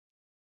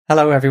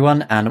Hello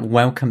everyone and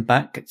welcome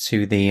back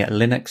to the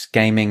Linux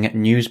Gaming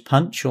News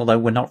Punch, although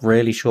we're not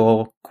really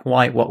sure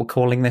quite what we're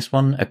calling this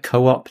one, a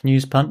co-op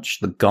news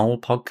punch, the Goal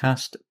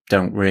podcast,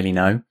 don't really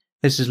know.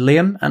 This is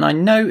Liam and I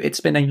know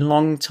it's been a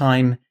long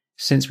time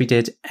since we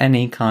did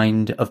any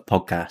kind of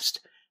podcast,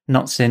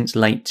 not since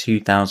late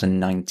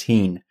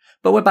 2019,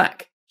 but we're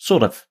back,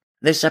 sort of.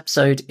 This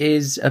episode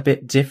is a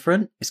bit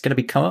different, it's going to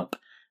be co-op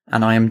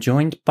and I am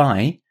joined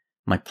by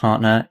my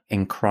partner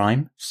in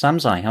crime,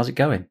 Samzai. How's it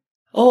going?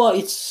 Oh,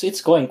 it's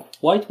going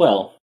quite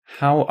well.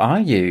 How are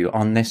you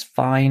on this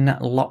fine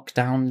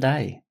lockdown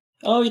day?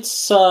 Oh,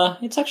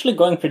 it's actually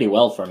going pretty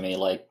well for me.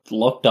 Like,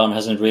 lockdown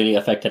hasn't really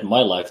affected my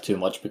life too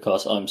much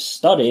because I'm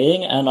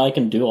studying and I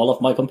can do all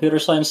of my computer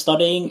science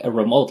studying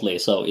remotely,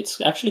 so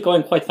it's actually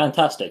going quite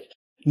fantastic.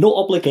 No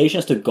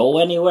obligations to go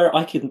anywhere.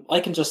 I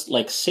can just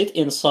like sit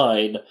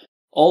inside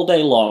all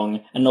day long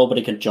and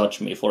nobody can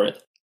judge me for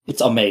it. It's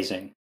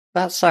amazing.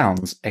 That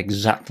sounds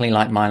exactly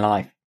like my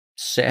life.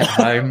 Sit at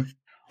home.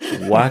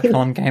 Work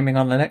on Gaming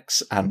on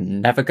Linux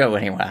and never go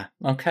anywhere.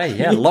 Okay,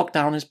 yeah,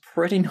 lockdown is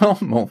pretty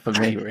normal for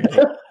me,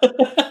 really.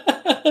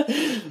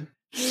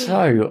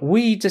 So,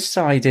 we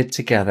decided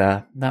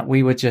together that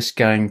we were just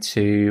going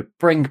to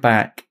bring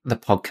back the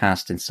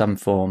podcast in some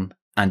form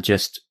and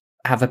just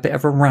have a bit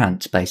of a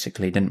rant,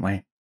 basically, didn't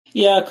we?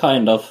 Yeah,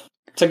 kind of.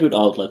 It's a good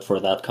outlet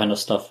for that kind of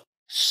stuff.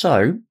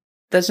 So,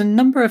 there's a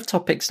number of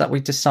topics that we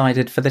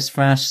decided for this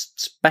first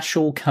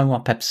special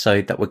co-op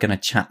episode that we're going to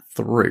chat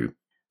through.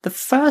 The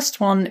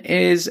first one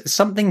is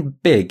something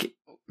big,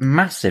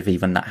 massive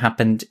even, that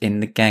happened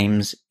in the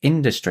games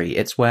industry.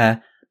 It's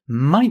where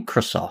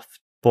Microsoft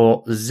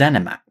bought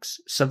ZeniMax.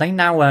 So they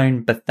now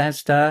own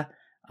Bethesda,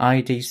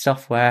 ID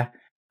Software,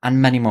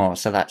 and many more.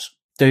 So that's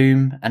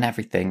Doom and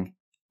everything.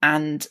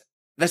 And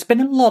there's been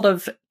a lot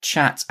of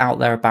chat out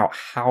there about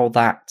how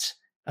that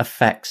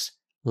affects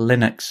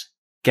Linux,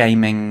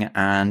 gaming,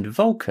 and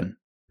Vulkan.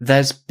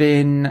 There's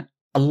been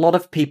a lot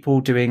of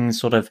people doing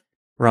sort of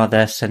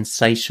rather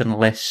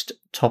sensationalist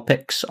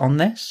topics on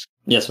this.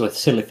 Yes, with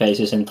silly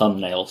faces in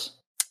thumbnails.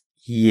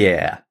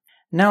 Yeah.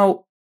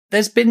 Now,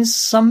 there's been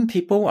some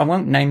people, I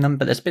won't name them,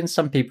 but there's been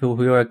some people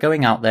who are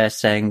going out there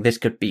saying this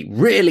could be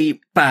really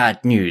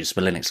bad news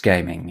for Linux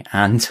gaming.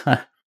 And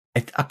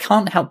I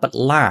can't help but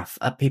laugh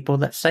at people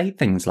that say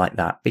things like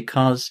that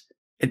because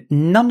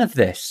none of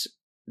this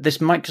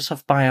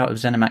Microsoft buyout of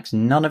ZeniMax,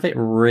 none of it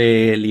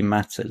really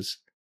matters.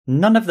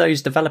 None of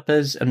those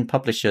developers and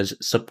publishers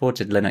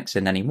supported Linux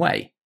in any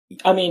way.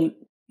 I mean,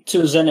 to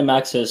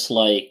ZeniMax's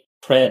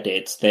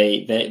credits,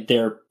 they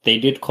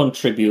did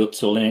contribute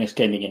to Linux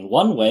gaming in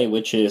one way,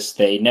 which is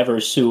they never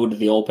sued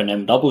the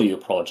OpenMW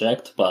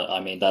project. But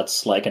I mean,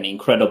 that's like an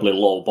incredibly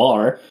low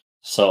bar.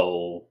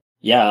 So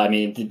yeah, I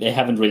mean, they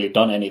haven't really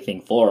done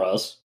anything for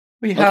us.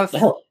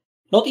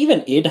 Not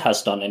even id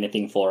has done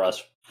anything for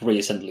us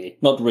recently.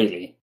 Not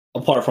really,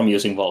 apart from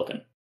using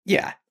Vulkan.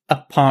 Yeah.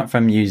 Apart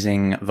from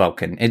using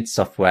Vulkan, id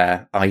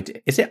Software,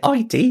 ID. Is it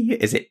ID?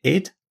 Is it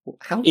id?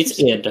 It's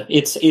id.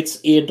 It's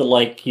id,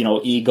 like, you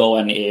know, ego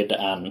and id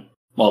and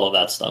all of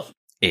that stuff.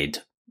 Id,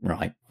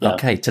 right? Yeah.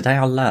 Okay, today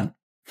I'll learn.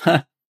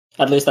 At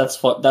least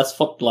that's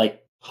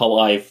like how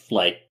I've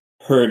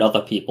heard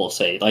other people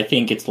say it. I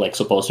think it's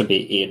supposed to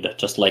be id,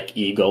 just like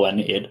ego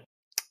and id.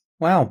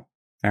 Well,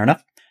 fair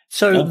enough.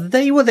 So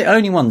They were the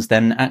only ones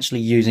then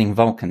actually using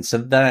Vulkan. So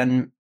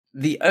then,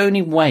 the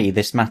only way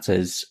this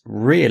matters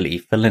really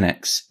for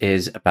Linux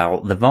is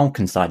about the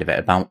Vulkan side of it,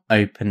 about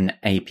open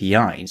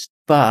APIs.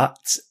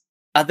 But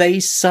are they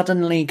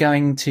suddenly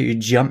going to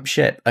jump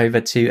ship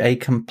over to a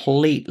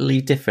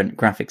completely different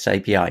graphics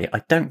API?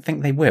 I don't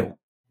think they will.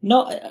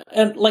 No,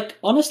 and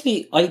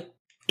honestly, I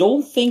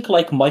don't think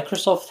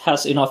Microsoft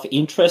has enough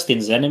interest in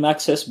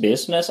ZeniMax's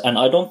business, and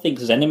I don't think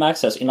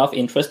ZeniMax has enough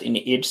interest in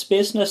its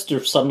business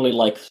to suddenly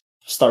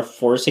start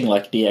forcing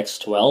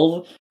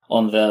DX12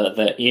 on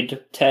the id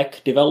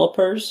Tech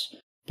developers,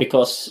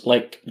 because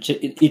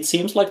it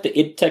seems like the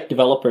id Tech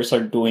developers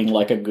are doing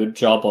a good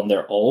job on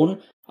their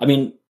own. I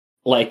mean,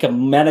 a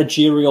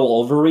managerial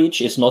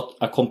overreach is not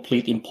a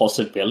complete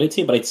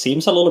impossibility, but it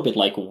seems a little bit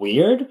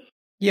weird.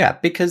 Yeah,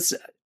 because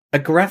a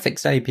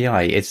graphics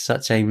API is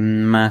such a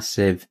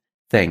massive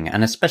thing,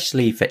 and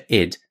especially for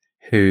id,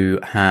 who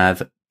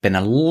have been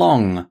a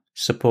long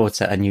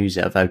supporter and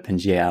user of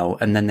OpenGL,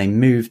 and then they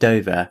moved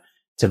over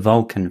to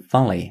Vulkan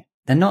fully.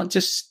 They're not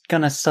just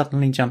going to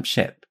suddenly jump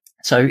ship.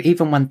 So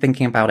even when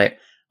thinking about it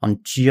on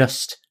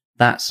just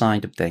that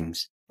side of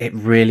things, it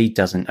really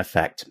doesn't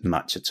affect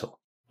much at all.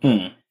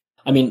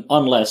 I mean,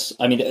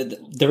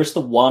 there's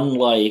the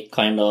one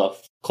kind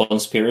of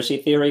conspiracy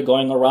theory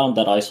going around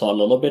that I saw a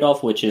little bit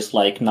of, which is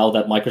now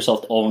that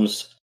Microsoft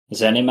owns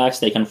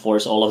ZeniMax, they can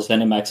force all of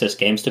ZeniMax's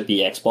games to be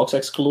Xbox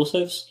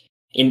exclusives.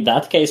 In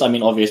that case, I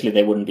mean, obviously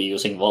they wouldn't be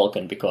using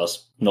Vulkan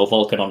because no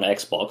Vulkan on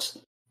Xbox.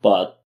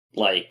 But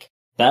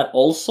that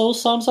also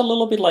sounds a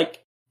little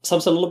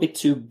bit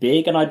too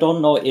big, and I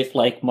don't know if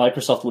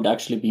Microsoft would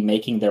actually be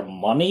making their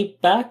money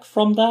back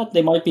from that.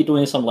 They might be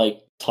doing some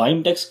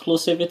timed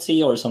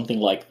exclusivity or something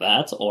like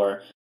that,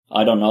 or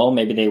I don't know,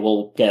 maybe they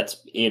will get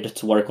id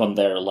to work on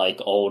their like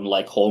own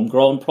like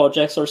homegrown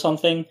projects or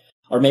something.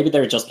 Or maybe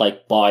they're just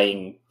like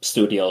buying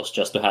studios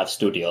just to have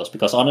studios,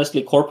 because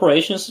honestly,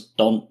 corporations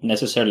don't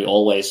necessarily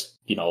always,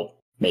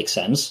 make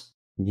sense.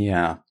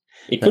 Yeah.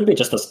 It could be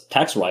just a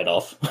tax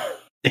write-off.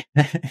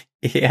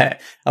 Yeah,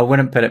 I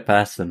wouldn't put it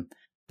past them.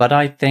 But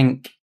I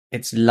think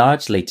it's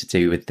largely to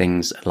do with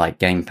things like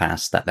Game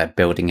Pass, that they're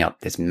building up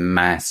this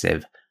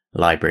massive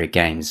library of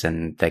games,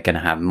 and they're going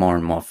to have more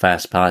and more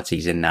first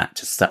parties in that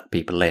to suck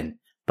people in.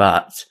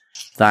 But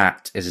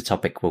that is a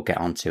topic we'll get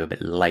onto a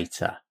bit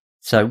later.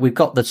 So we've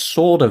got the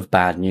sort of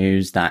bad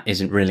news that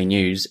isn't really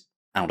news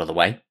out of the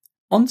way.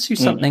 Onto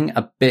something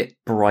a bit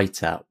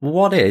brighter.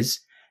 What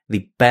is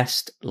the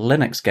best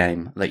Linux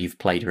game that you've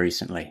played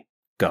recently?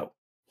 Go.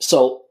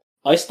 So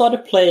I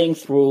started playing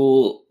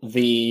through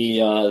the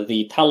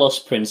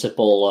Talos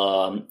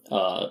Principle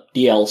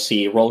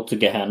DLC Road to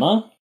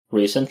Gehenna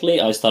recently.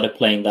 I started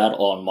playing that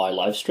on my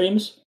live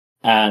streams,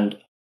 and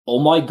oh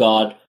my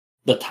god,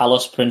 the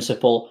Talos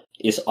Principle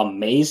is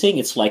amazing.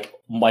 It's like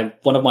one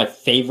of my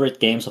favorite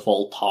games of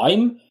all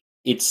time.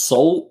 It's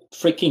so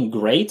freaking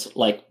great.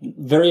 Like,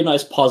 very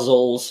nice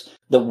puzzles.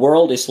 The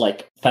world is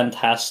like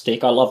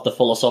fantastic. I love the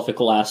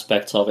philosophical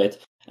aspects of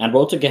it. And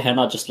Road to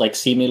Gehenna just like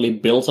seemingly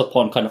builds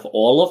upon kind of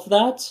all of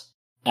that.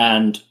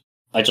 And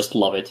I just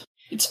love it.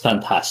 It's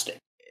fantastic.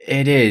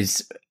 It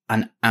is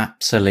an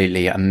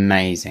absolutely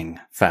amazing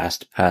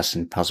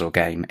first-person puzzle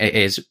game. It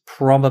is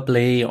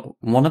probably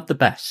one of the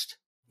best.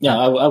 Yeah,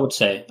 I would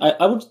say.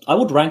 I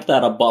would rank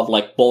that above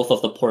like both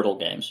of the Portal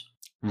games.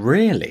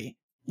 Really?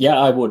 Yeah,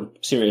 I would.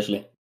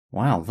 Seriously.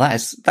 Wow, that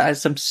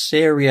is some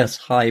serious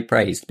high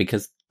praise,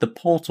 because the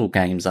Portal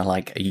games are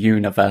like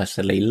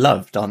universally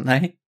loved, aren't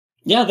they?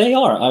 Yeah, they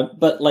are.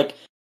 But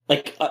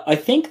I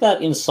think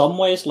that in some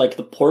ways, like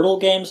the Portal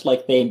games,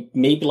 like they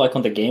maybe like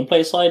on the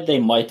gameplay side, they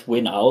might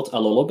win out a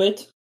little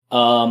bit.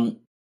 But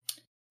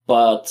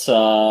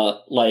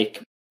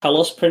like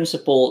Talos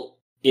Principle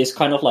is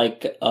kind of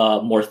like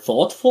more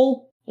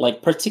thoughtful.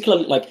 Like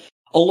particularly, like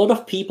a lot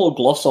of people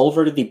gloss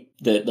over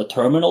the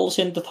terminals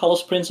in the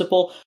Talos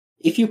Principle.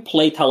 If you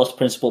play Talos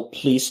Principle,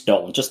 please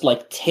don't. Just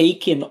like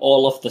take in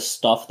all of the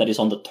stuff that is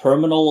on the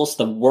terminals,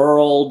 the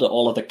world,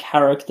 all of the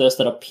characters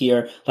that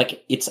appear.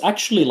 Like, it's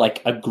actually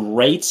like a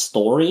great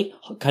story,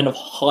 kind of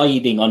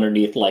hiding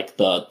underneath like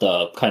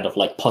the kind of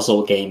like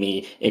puzzle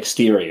gamey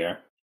exterior.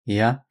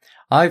 Yeah.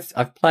 I've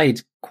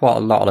played quite a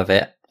lot of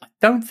it. I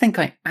don't think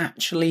I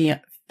actually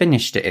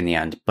finished it in the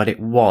end, but it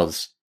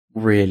was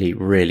really,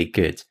 really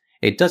good.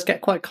 It does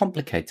get quite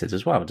complicated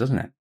as well, doesn't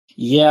it?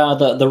 Yeah,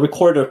 the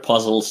recorder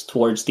puzzles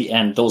towards the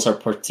end, those are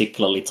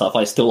particularly tough.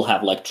 I still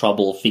have like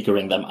trouble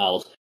figuring them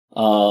out.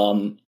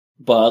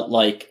 But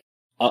like,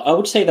 I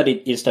would say that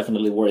it is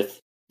definitely worth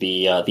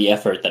the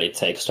effort that it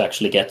takes to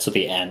actually get to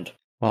the end.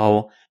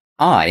 Well,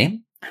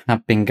 I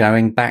have been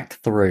going back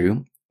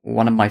through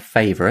one of my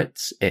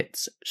favorites.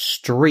 It's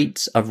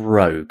Streets of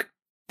Rogue,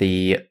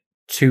 the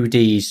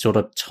 2D sort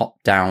of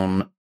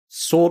top-down,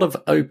 sort of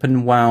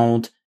open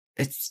world.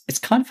 It's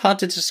kind of hard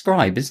to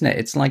describe, isn't it?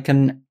 It's like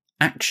an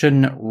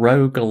action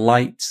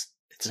roguelite.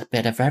 It's a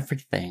bit of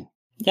everything.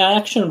 Yeah,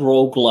 action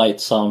roguelite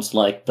sounds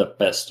like the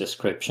best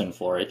description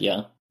for it,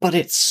 yeah. But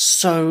it's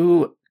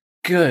so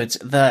good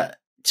that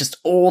just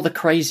all the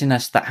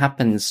craziness that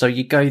happens. So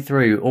you go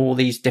through all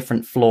these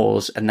different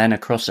floors and then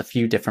across a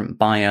few different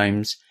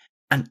biomes,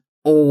 and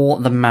all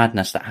the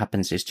madness that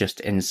happens is just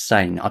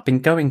insane. I've been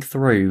going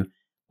through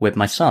with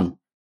my son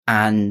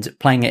and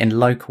playing it in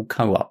local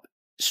co-op.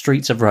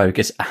 Streets of Rogue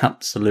is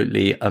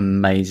absolutely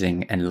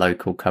amazing in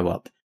local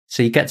co-op.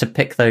 So you get to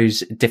pick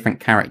those different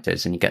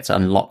characters and you get to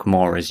unlock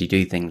more as you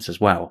do things as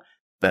well.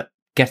 But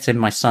getting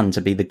my son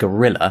to be the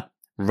gorilla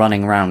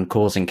running around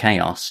causing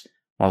chaos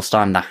whilst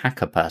I'm the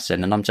hacker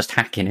person and I'm just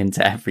hacking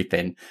into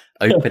everything,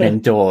 opening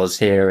doors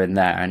here and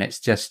there. And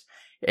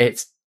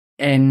it's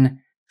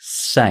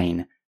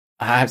insane.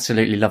 I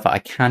absolutely love it. I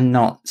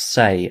cannot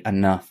say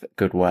enough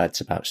good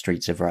words about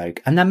Streets of Rogue.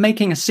 And they're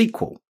making a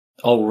sequel.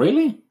 Oh,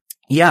 really?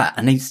 Yeah.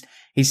 And he's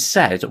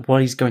said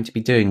what he's going to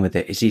be doing with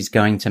it is he's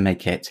going to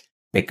make it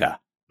bigger,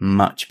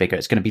 much bigger.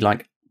 It's going to be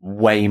like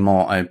way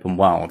more open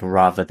world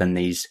rather than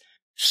these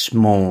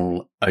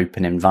small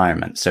open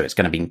environments. So it's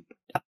going to be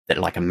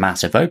like a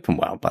massive open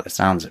world by the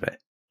sounds of it.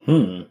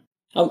 I'm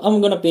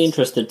going to be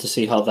interested to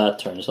see how that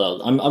turns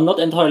out. I'm not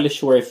entirely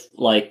sure if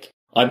like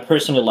I'm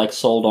personally like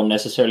sold on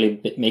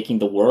necessarily making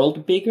the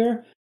world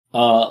bigger.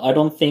 I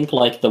don't think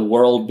like the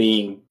world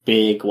being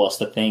big was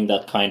the thing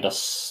that kind of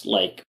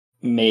like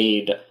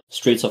made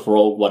Streets of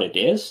Rogue what it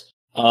is.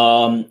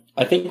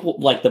 I think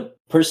like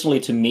personally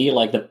to me,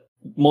 like the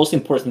most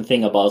important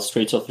thing about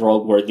Streets of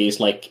Rogue were these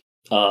like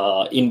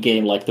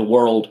in-game like the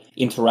world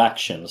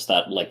interactions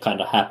that like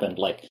kind of happened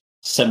like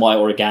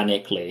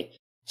semi-organically.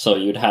 So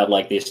you'd have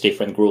like these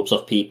different groups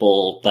of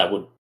people that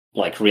would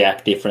like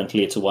react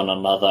differently to one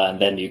another, and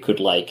then you could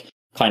like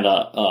kind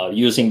of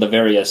using the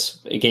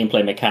various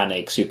gameplay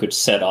mechanics, you could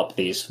set up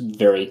these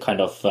very kind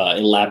of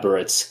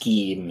elaborate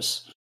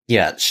schemes.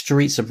 Yeah,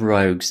 Streets of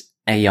Rogue's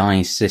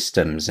AI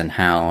systems and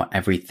how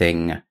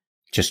everything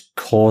just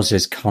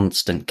causes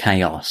constant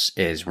chaos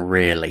is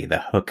really the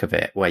hook of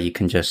it, where you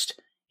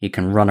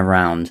can run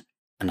around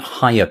and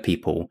hire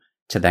people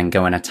to then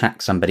go and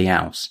attack somebody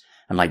else.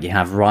 And like you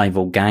have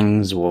rival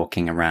gangs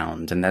walking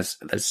around, and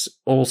there's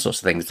all sorts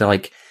of things.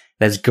 Like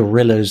there's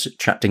gorillas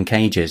trapped in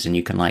cages, and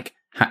you can like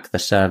hack the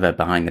server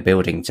behind the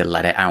building to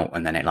let it out,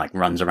 and then it like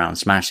runs around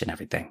smashing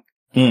everything.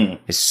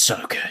 It's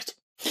so good.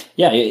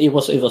 Yeah, it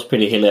was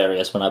pretty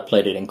hilarious when I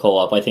played it in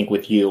co-op. I think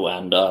with you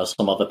and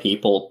some other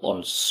people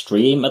on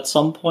stream at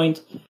some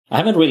point. I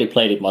haven't really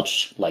played it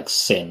much like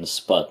since,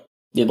 but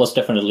it was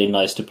definitely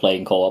nice to play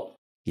in co-op.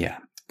 Yeah,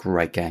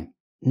 great game.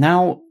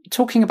 Now,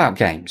 talking about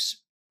games,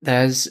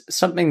 there's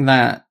something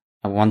that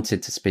I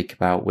wanted to speak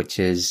about, which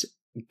is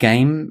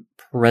game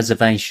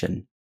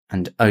preservation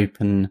and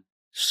open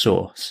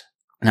source.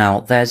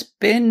 Now, there's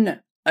been,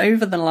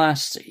 over the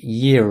last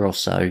year or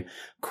so,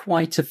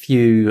 quite a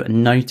few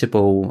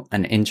notable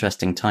and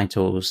interesting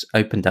titles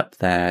opened up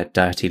their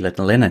dirty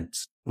little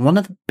innards. One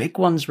of the big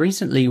ones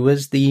recently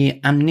was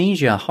the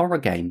Amnesia horror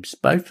games,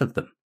 both of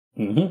them.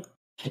 Mm-hmm.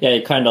 Yeah,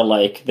 it kind of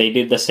like they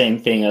did the same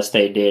thing as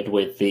they did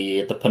with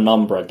the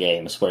Penumbra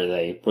games, where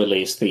they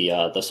released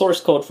the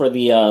source code for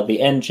the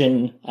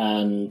engine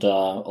and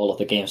all of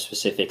the game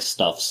specific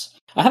stuffs.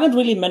 I haven't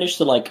really managed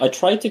to I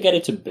tried to get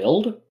it to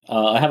build.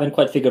 I haven't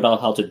quite figured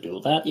out how to do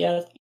that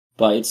yet,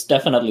 but it's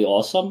definitely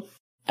awesome.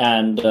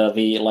 And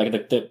the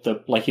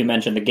like you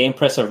mentioned, the game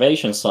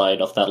preservation side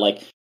of that,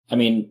 I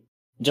mean,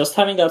 just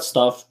having that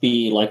stuff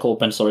be like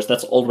open source,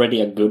 that's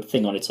already a good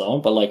thing on its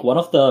own. But like one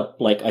of the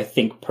I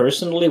think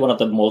personally one of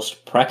the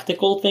most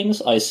practical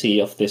things I see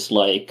of this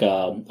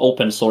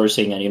open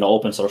sourcing and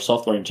open source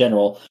software in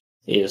general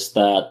is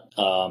that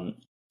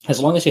as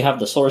long as you have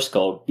the source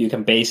code, you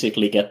can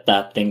basically get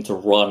that thing to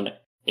run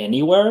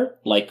anywhere,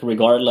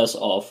 regardless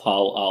of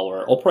how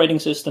our operating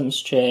systems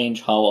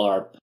change, how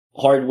our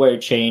hardware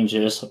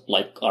changes,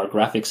 our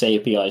graphics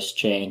APIs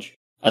change.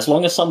 As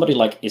long as somebody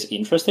is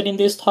interested in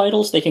these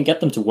titles, they can get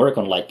them to work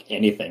on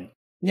anything.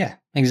 Yeah,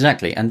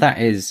 exactly. And that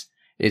is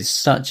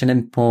such an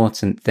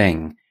important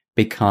thing,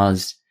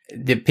 because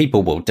the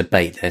people will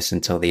debate this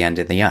until the end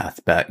of the earth,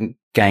 but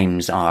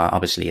games are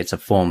obviously, it's a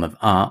form of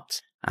art,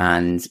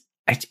 and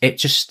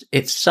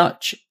it's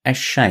such a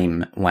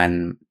shame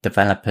when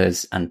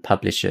developers and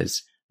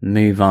publishers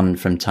move on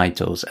from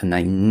titles and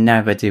they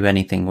never do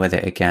anything with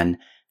it again.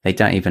 They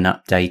don't even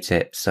update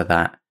it so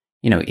that,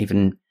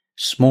 even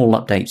small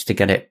updates to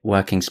get it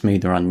working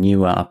smoother on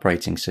newer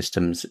operating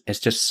systems. It's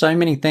just so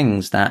many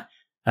things that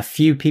a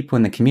few people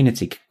in the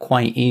community could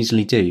quite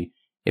easily do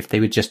if they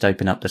would just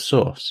open up the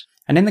source.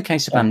 And in the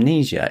case of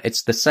Amnesia,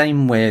 it's the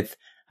same with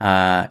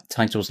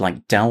titles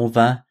like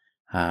Delver,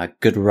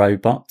 Good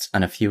Robot,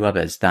 and a few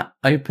others that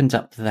opened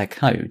up their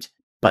code.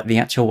 But the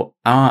actual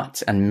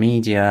art and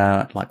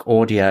media, like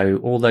audio,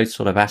 all those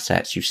sort of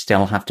assets, you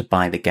still have to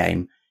buy the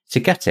game to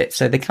get it.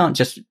 So they can't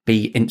just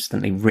be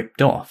instantly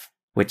ripped off,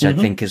 which I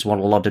think is what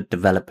a lot of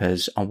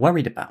developers are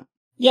worried about.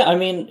 Yeah, I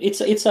mean,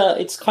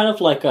 it's kind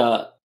of like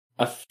a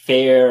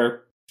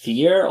fair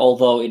fear,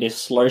 although it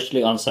is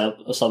largely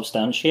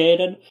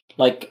unsubstantiated.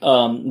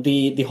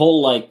 The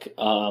whole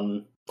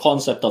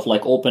concept of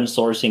open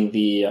sourcing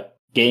the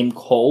game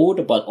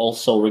code, but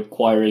also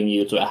requiring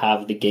you to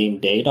have the game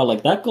data,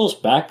 that goes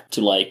back to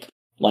the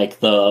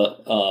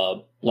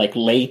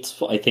late,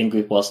 I think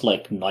it was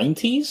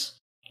 90s.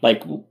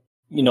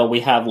 We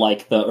have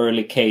the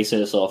early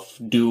cases of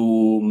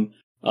Doom,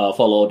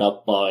 followed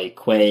up by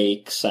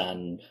Quakes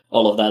and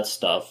all of that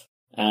stuff.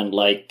 And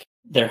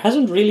there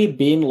hasn't really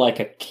been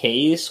a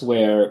case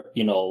where,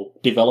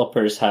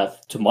 developers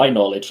have, to my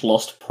knowledge,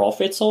 lost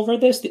profits over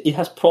this. It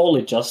has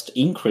probably just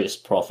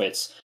increased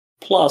profits.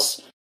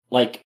 Plus,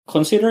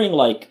 considering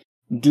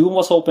Doom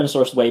was open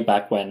source way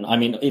back when. I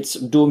mean,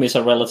 Doom is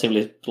a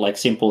relatively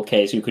simple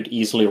case. You could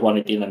easily run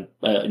it in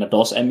a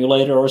DOS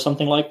emulator or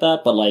something like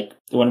that. But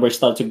when we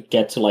start to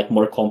get to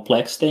more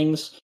complex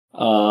things,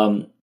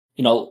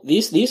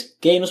 these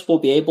games will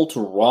be able to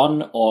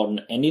run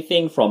on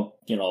anything from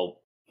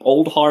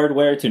old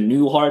hardware to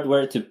new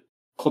hardware to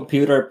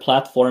computer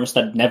platforms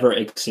that never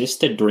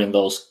existed during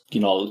those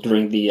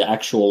during the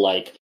actual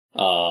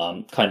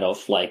kind of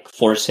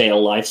for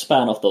sale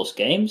lifespan of those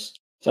games.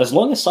 So as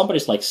long as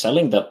somebody's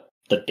selling the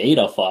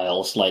data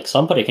files,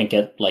 somebody can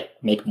get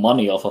make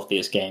money off of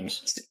these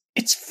games.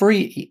 It's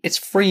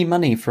free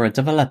money for a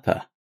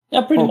developer.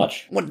 Yeah, pretty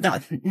much. Well,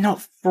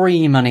 not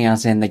free money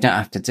as in they don't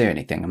have to do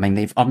anything. I mean,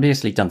 they've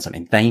obviously done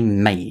something. They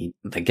made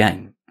the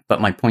game.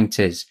 But my point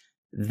is,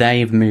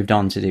 they've moved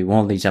on to do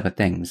all these other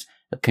things.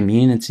 A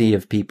community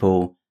of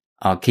people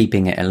are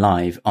keeping it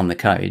alive on the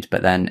code,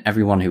 but then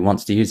everyone who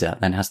wants to use it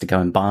then has to go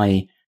and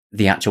buy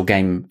the actual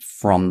game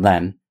from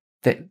them.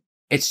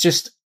 It's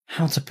just,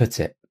 how to put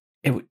it?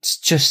 It's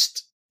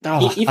just,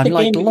 I'm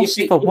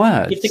lost for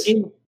words.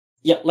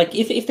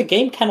 If the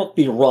game cannot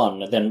be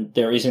run, then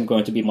there isn't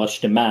going to be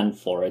much demand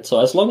for it. So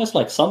as long as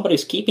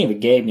somebody's keeping the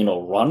game,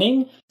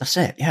 running, that's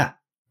it. Yeah.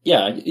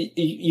 Yeah,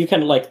 you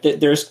can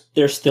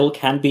there still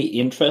can be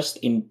interest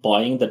in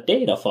buying the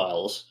data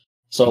files.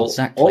 So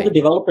Exactly. all the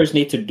developers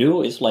need to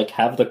do is like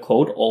have the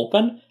code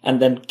open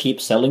and then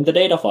keep selling the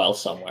data files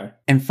somewhere.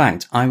 In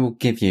fact, I will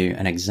give you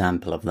an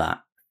example of that.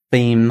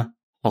 Theme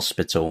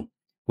Hospital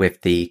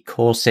with the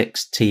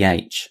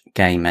Core6TH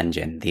game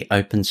engine, the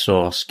open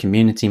source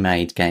community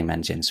made game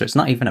engine. So it's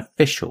not even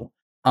official.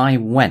 I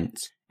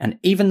went, and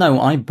even though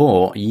I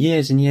bought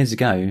years and years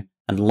ago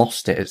and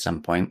lost it at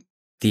some point,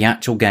 the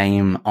actual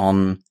game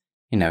on,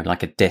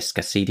 like a disc,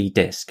 a CD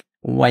disc,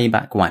 way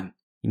back when,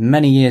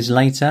 many years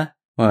later,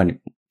 well,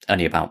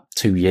 only about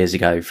 2 years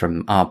ago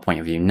from our point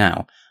of view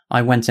now,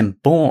 I went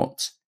and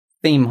bought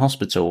Theme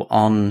Hospital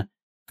on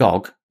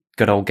GOG,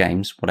 Good Old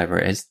Games, whatever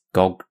it is,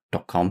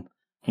 GOG.com.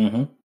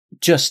 Mm-hmm.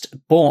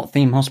 Just bought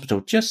Theme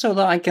Hospital just so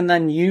that I can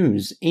then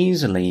use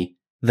easily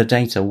the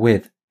data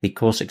with the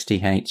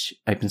Core6TH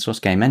open source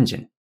game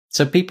engine.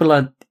 So people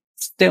are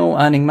still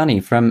earning money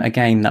from a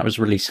game that was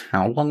released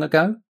how long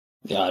ago?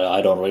 Yeah,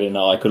 I don't really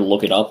know. I could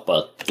look it up,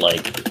 but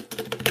like...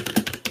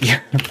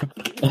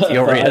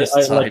 Furious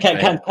I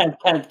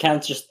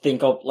can't just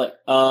think of like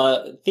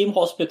Theme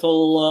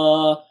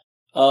Hospital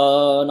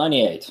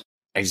 98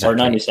 exactly. or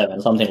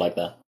 97, something like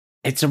that.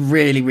 It's a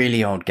really,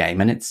 really old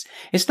game, and it's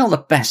not the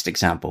best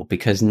example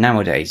because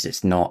nowadays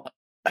it's not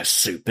a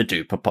super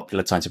duper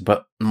popular title.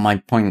 But my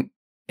point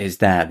is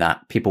there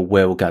that people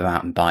will go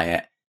out and buy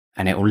it,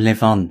 and it will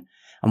live on.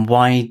 And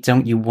why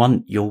don't you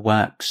want your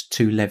works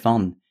to live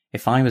on?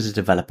 If I was a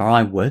developer,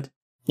 I would.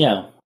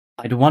 Yeah.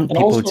 I'd want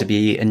people to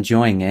be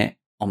enjoying it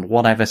on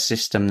whatever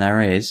system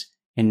there is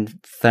in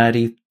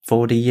 30,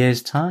 40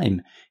 years'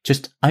 time.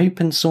 Just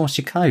open source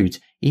your code.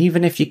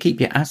 Even if you keep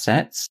your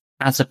assets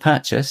as a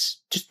purchase,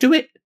 just do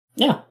it.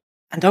 Yeah.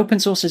 And open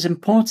source is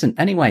important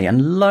anyway.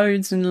 And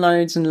loads and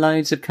loads and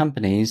loads of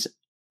companies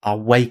are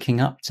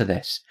waking up to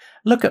this.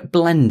 Look at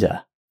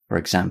Blender, for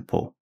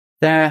example.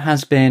 There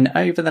has been,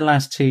 over the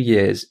last 2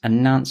 years,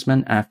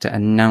 announcement after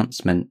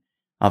announcement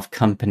of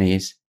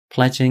companies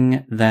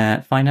pledging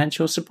their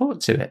financial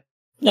support to it.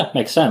 Yeah,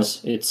 makes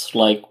sense. It's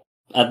like,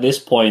 at this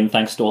point,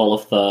 thanks to all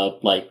of the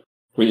like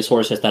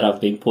resources that have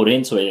been put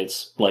into it,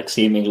 it's like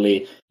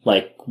seemingly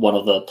like one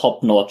of the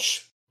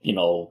top-notch,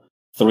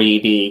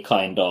 3D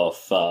kind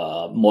of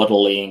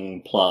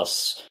modeling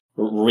plus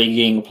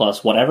rigging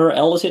plus whatever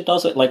else it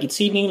does. Like, it's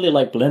seemingly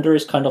like Blender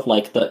is kind of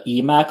like the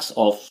Emacs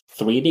of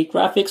 3D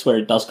graphics, where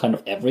it does kind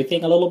of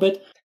everything a little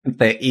bit.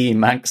 The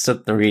Emacs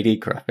of 3D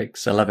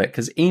graphics. I love it,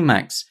 because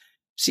Emacs...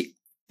 See,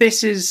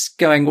 this is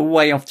going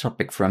way off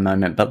topic for a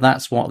moment, but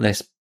that's what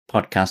this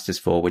podcast is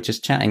for. We're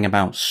just chatting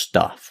about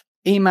stuff.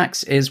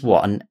 Emacs is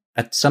what?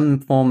 Some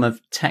form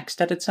of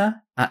text editor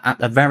at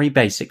a very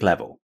basic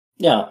level.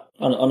 Yeah,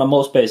 on a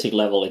most basic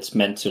level, it's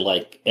meant to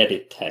like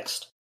edit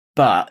text.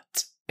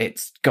 But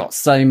it's got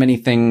so many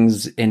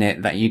things in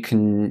it that you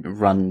can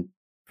run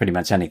pretty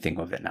much anything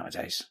with it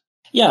nowadays.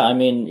 Yeah, I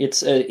mean,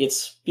 it's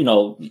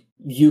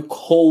you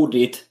code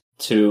it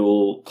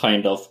to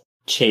kind of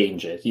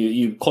change it.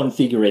 You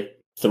configure it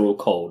through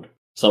code,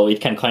 so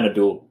it can kind of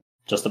do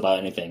just about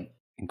anything.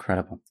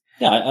 Incredible.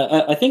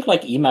 Yeah, I think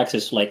like Emacs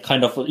is like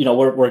kind of,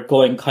 we're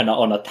going kind of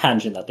on a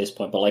tangent at this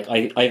point, but like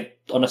I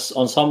on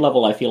some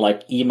level I feel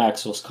like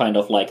Emacs was kind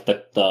of like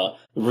the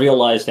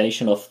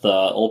realization of the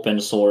open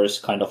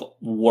source kind of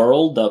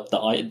world,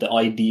 the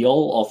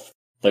ideal of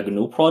the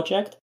GNU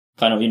project.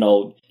 Kind of,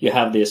 you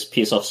have this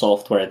piece of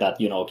software that,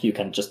 you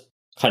can just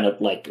kind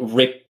of like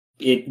rip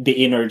the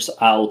innards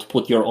out,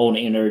 put your own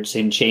innards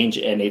in, change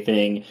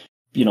anything,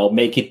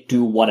 make it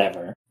do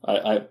whatever.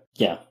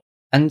 Yeah.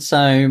 And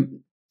so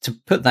to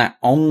put that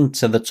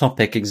onto the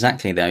topic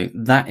exactly though,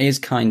 that is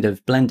kind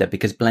of Blender,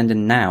 because Blender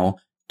now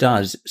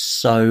does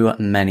so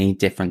many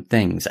different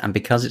things. And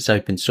because it's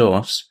open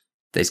source,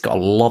 it's got a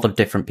lot of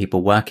different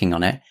people working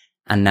on it.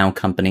 And now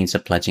companies are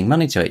pledging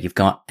money to it. You've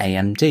got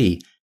AMD,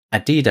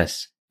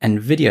 Adidas,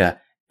 Nvidia,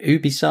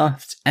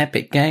 Ubisoft,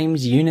 Epic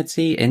Games,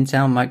 Unity,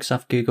 Intel,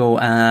 Microsoft, Google,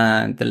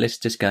 and the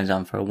list just goes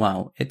on for a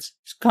while. It's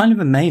kind of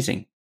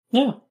amazing.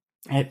 Yeah.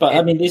 But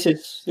I mean, this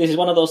is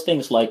one of those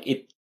things, like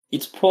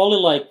it's probably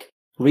like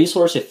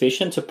resource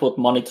efficient to put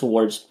money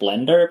towards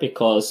Blender,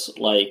 because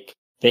like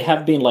they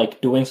have been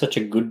like doing such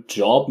a good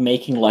job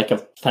making like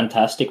a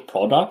fantastic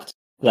product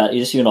that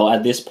is,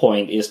 at this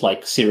point is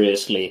like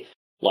seriously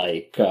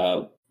like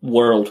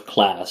world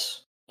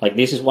class. Like,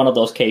 this is one of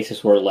those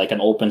cases where like an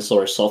open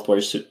source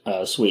software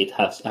suite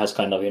has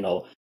kind of,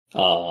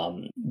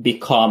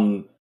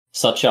 become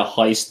such a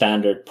high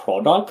standard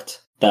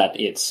product that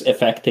it's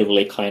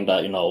effectively kind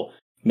of,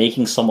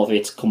 making some of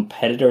its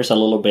competitors a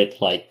little bit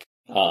like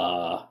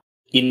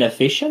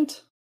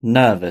inefficient.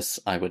 Nervous,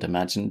 I would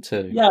imagine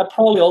too. Yeah,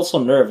 probably also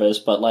nervous,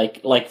 but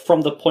like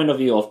from the point of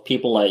view of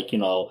people like,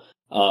 AMD,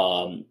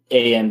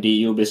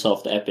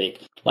 Ubisoft, Epic,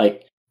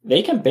 like,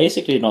 they can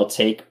basically not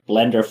take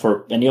Blender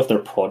for any of their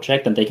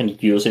project, and they can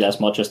use it as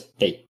much as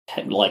they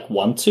like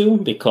want to,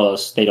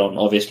 because they don't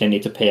obviously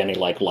need to pay any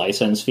like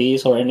license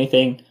fees or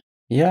anything.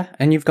 Yeah,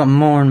 and you've got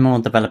more and more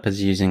developers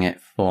using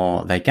it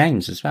for their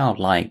games as well,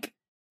 like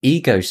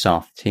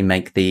Egosoft, who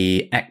make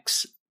the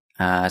X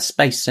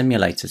Space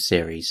Simulator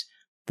series.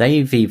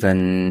 They've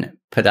even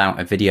put out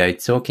a video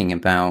talking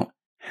about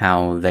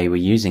how they were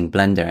using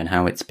Blender and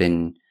how it's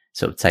been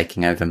sort of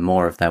taking over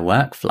more of their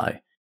workflow.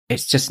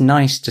 It's just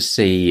nice to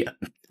see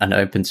an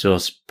open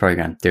source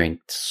program doing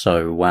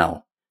so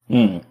well.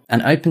 And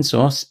open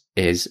source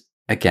is,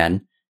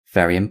 again,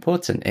 very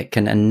important. It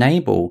can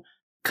enable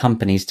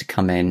companies to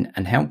come in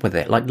and help with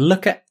it. Like,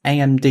 look at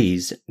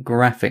AMD's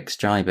graphics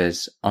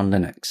drivers on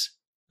Linux.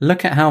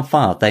 Look at how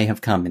far they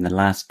have come in the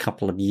last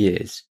couple of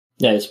years.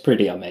 Yeah, it's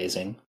pretty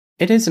amazing.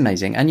 It is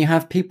amazing. And you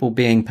have people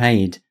being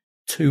paid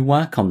to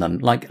work on them.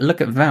 Like,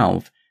 look at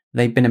Valve.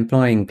 They've been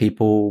employing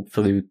people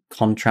through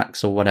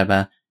contracts or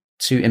whatever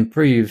to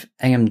improve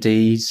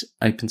AMD's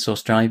open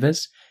source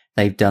drivers.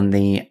 They've done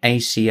the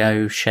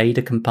ACO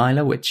shader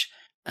compiler, which,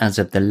 as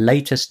of the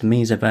latest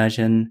Mesa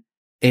version,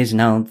 is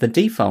now the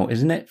default,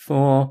 isn't it,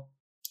 for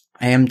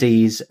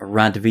AMD's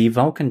RADV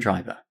Vulkan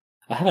driver?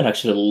 I haven't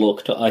actually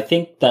looked. I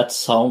think that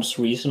sounds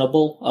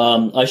reasonable.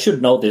 I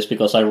should know this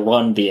because I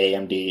run the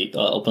AMD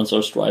open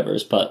source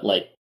drivers, but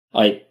like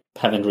I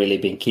haven't really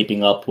been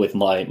keeping up with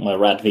my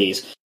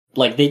RADVs.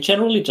 Like, they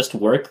generally just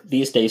work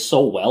these days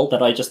so well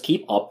that I just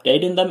keep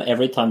updating them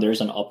every time there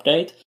is an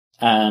update,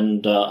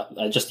 and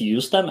I just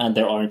use them, and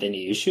there aren't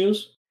any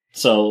issues.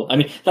 So, I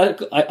mean,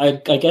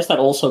 I guess that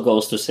also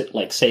goes to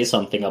say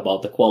something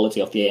about the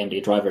quality of the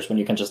AMD drivers when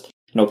you can just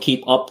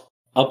keep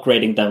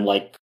upgrading them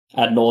like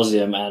ad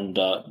nauseum,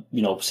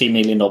 and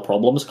seemingly no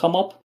problems come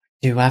up.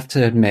 You have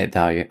to admit,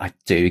 though, I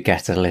do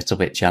get a little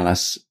bit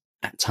jealous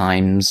at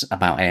times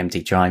about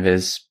AMD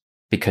drivers,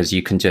 because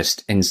you can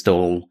just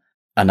install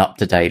an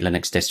up-to-date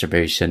Linux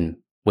distribution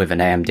with an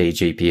AMD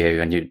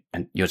GPU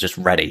and you're just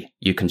ready.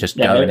 You can just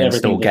go and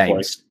install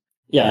games.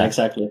 Yeah,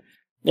 exactly.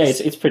 Yeah,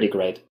 it's pretty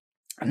great.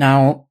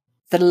 Now,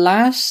 the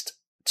last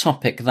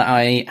topic that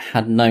I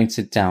had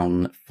noted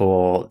down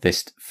for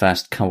this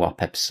first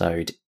co-op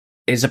episode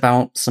is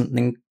about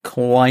something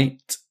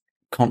quite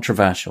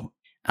controversial.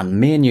 And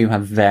me and you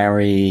have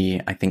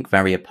very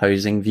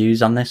opposing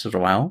views on this as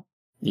well.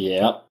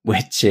 Yeah.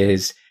 Which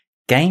is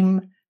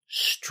game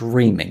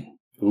streaming.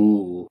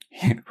 Ooh.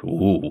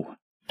 Ooh.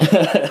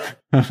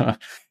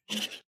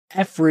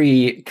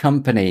 Every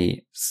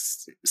company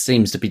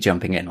seems to be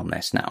jumping in on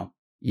this now.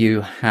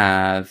 You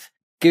have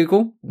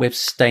Google with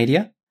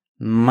Stadia,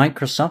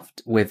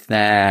 Microsoft with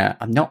their,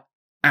 I'm not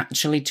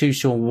actually too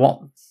sure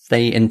what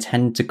they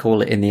intend to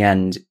call it in the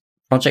end,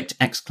 Project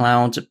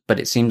xCloud, but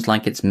it seems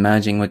like it's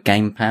merging with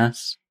Game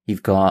Pass.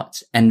 You've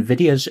got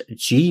Nvidia's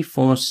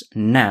GeForce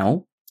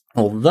Now,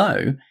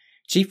 although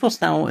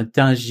GeForce Now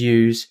does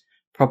use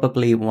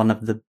probably one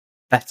of the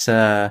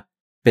better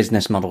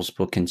business models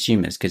for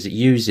consumers, because it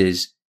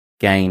uses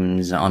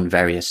games on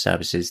various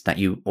services that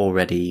you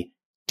already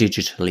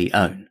digitally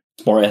own.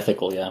 It's more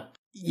ethical, yeah.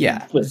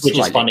 Yeah. Which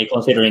is funny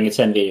considering it's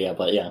Nvidia,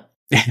 but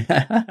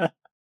yeah.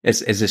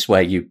 Is this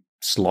where you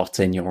slot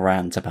in your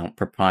rant about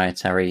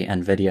proprietary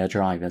Nvidia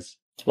drivers?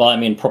 Well, I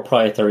mean,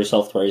 proprietary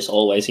software is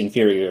always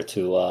inferior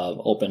to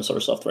open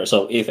source software.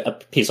 So if a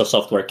piece of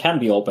software can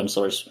be open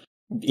source,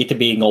 it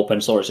being open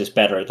source is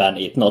better than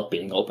it not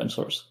being open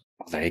source.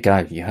 Well, there you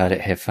go. You heard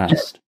it here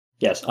first.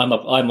 Yes, I'm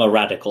a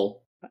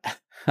radical.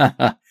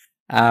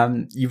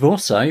 You've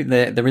also,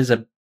 there is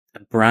a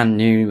brand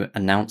new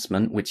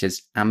announcement, which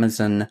is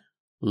Amazon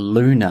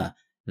Luna.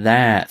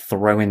 They're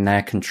throwing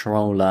their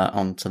controller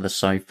onto the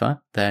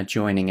sofa. They're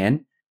joining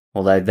in,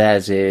 although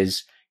theirs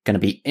is going to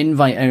be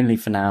invite only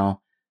for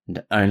now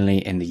and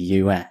only in the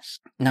US.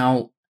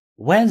 Now,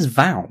 where's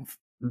Valve?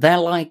 They're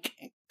like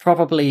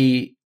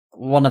probably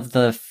one of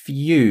the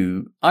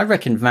few. I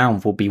reckon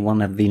Valve will be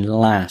one of the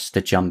last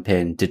to jump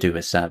in to do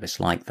a service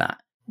like that.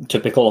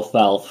 Typical of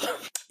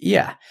Valve.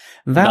 Yeah.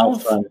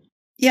 Valve.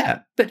 Yeah,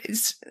 but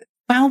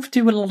Valve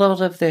do a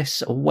lot of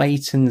this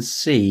wait and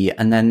see,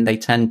 and then they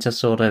tend to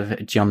sort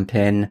of jump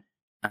in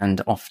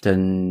and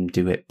often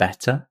do it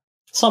better.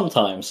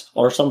 Sometimes.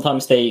 Or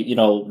sometimes they,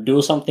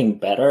 do something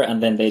better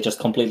and then they just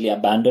completely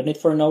abandon it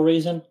for no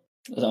reason.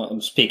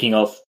 Speaking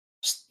of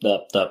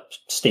the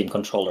Steam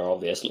controller,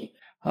 obviously.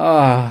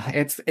 Oh,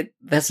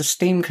 there's a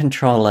Steam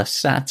controller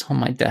sat on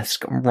my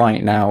desk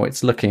right now.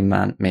 It's looking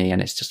at me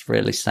and it's just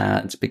really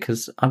sad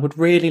because I would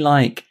really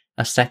like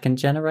a second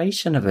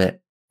generation of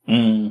it.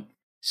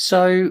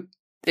 So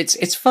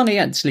it's funny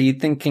actually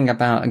thinking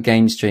about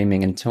game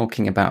streaming and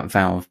talking about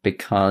Valve,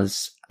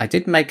 because I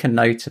did make a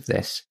note of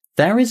this.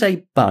 There is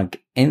a bug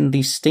in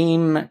the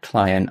Steam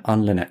client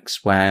on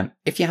Linux where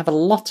if you have a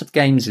lot of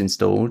games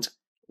installed,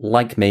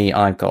 like me,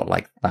 I've got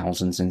like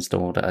thousands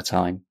installed at a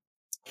time.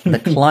 The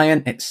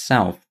client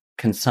itself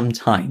can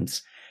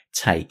sometimes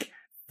take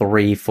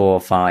 3,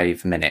 4,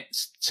 5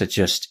 minutes to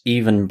just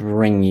even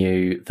bring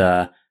you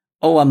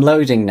I'm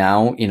loading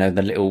now,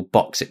 the little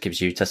box it gives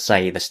you to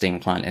say the Steam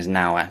client is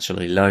now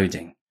actually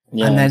loading.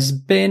 Yeah. And there's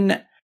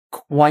been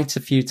quite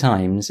a few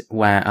times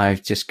where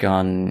I've just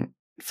gone,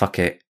 fuck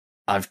it.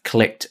 I've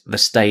clicked the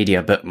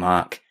Stadia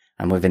bookmark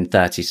and within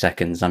 30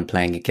 seconds I'm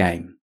playing a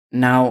game.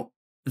 Now,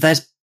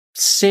 there's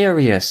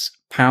serious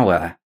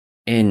power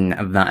in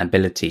that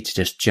ability to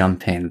just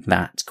jump in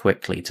that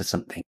quickly to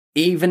something.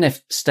 Even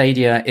if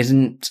Stadia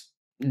isn't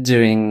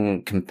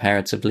doing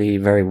comparatively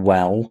very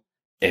well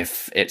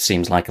if it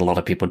seems like a lot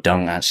of people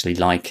don't actually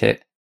like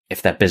it,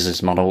 if their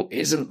business model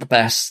isn't the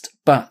best.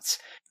 But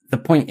the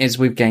point is,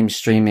 with game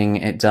streaming,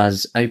 it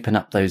does open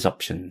up those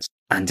options,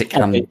 and it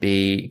can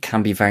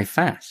be very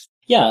fast.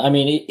 Yeah, I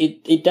mean,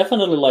 it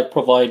definitely like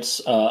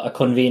provides a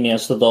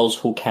convenience to those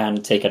who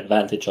can take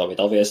advantage of it.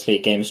 Obviously,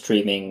 game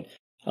streaming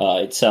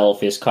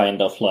itself is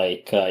kind of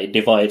like it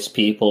divides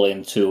people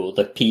into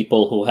the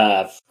people who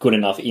have good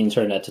enough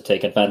internet to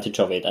take advantage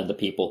of it and the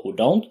people who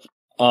don't.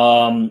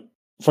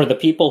 For the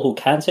people who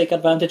can take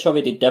advantage of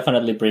it, it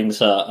definitely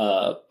brings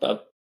a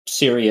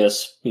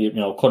serious,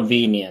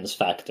 convenience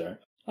factor.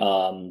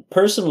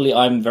 Personally,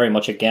 I'm very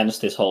much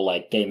against this whole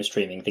like game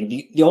streaming thing.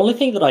 The only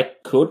thing that I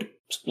could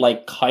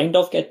like kind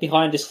of get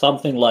behind is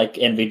something like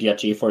NVIDIA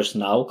GeForce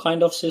Now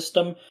kind of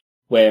system,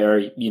 where,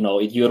 it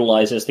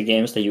utilizes the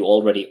games that you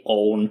already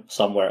own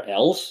somewhere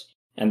else.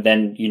 And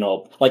then,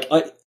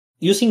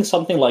 using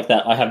something like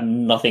that, I have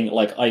nothing,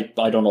 like,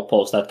 I don't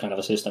oppose that kind of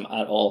a system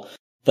at all.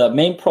 The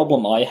main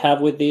problem I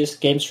have with these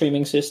game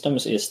streaming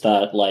systems is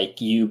that,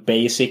 like, you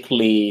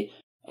basically,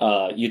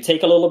 you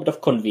take a little bit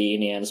of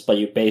convenience, but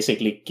you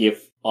basically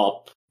give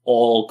up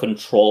all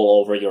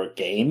control over your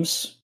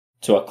games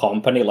to a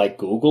company like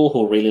Google,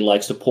 who really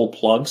likes to pull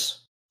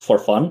plugs for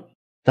fun.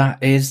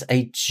 That is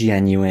a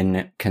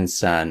genuine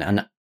concern,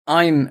 and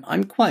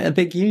I'm quite a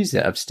big user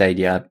of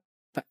Stadia,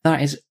 but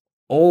that is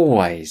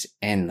always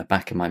in the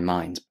back of my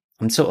mind.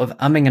 I'm sort of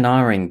umming and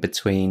ahhing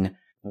between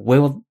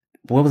will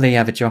they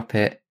ever drop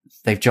it?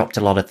 They've dropped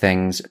a lot of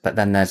things, but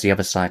then there's the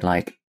other side,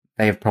 like,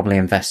 they have probably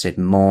invested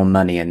more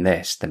money in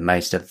this than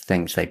most of the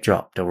things they've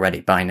dropped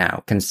already by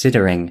now,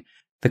 considering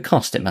the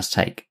cost it must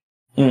take.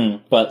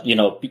 But,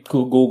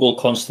 Google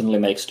constantly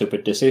makes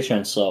stupid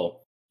decisions,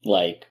 so,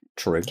 like,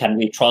 true. Can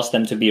we trust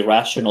them to be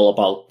rational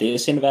about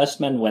this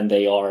investment when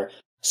they are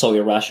so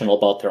irrational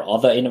about their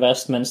other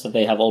investments that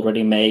they have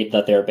already made,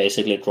 that they're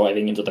basically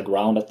driving into the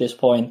ground at this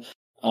point?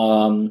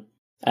 One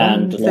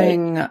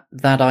thing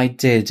that I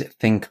did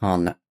think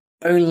on,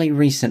 only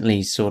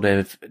recently sort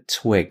of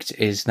twigged,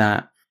 is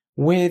that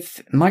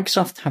with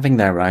Microsoft having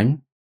their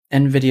own,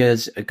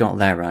 Nvidia's got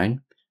their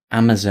own,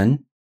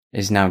 Amazon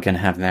is now going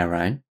to have their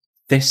own,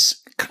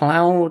 this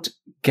cloud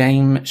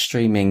game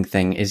streaming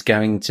thing is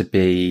going to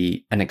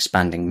be an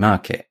expanding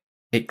market.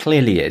 It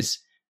clearly is.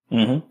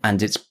 Mm-hmm.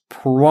 And it's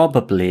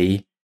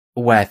probably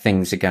where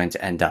things are going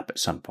to end up at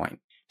some point.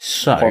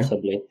 So,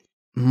 possibly.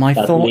 My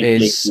thought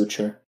is,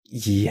 future.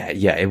 Yeah,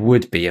 it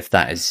would be if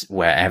that is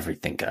where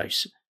everything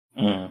goes.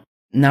 Mm.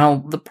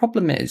 Now, the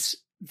problem is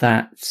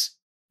that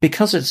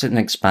because it's an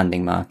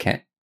expanding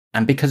market,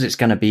 and because it's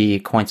going to be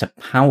quite a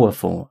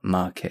powerful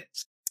market,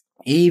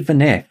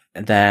 even if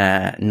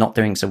they're not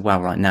doing so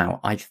well right now,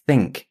 I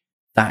think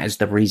that is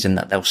the reason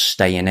that they'll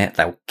stay in it.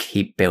 They'll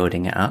keep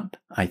building it up,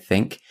 I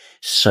think,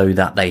 so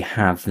that they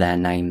have their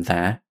name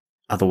there.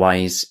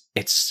 Otherwise,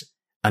 it's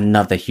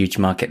another huge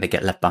market they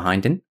get left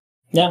behind in.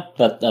 Yeah,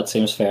 that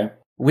seems fair.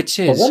 Which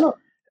is...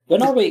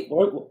 When are we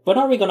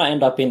going to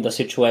end up in the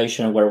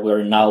situation where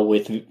we're now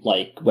with,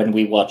 like, when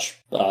we watch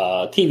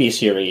TV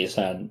series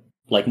and,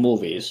 like,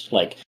 movies?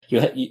 Like,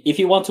 if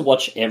you want to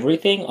watch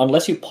everything,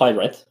 unless you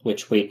pirate,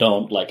 which we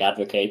don't, like,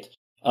 advocate,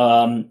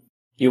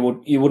 you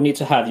would need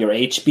to have your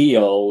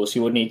HBOs,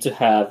 you would need to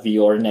have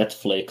your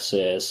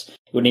Netflixes,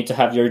 you would need to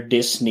have your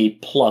Disney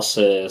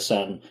Pluses,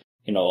 and,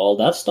 all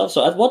that stuff.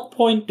 So at what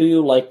point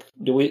do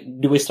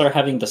we start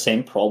having the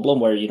same problem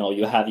where,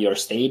 you have your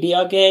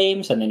Stadia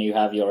games, and then you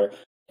have your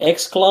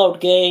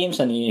xCloud games,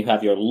 and then you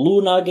have your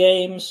Luna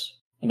games,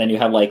 and then you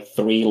have, like,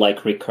 3,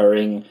 like,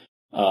 recurring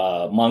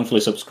monthly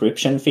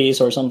subscription fees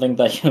or something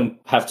that you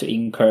have to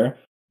incur?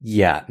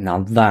 Yeah, now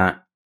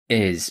that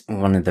is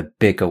one of the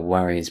bigger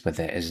worries with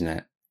it, isn't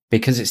it?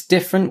 Because it's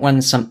different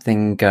when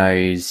something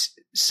goes,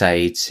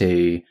 say,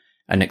 to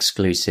an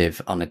exclusive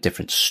on a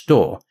different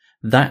store.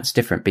 That's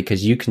different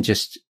because you can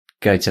just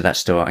go to that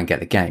store and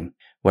get the game.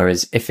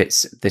 Whereas if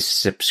it's this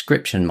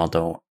subscription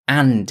model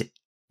and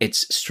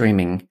it's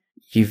streaming,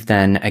 you've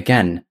then,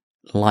 again,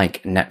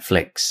 like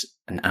Netflix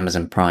and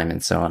Amazon Prime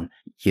and so on,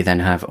 you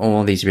then have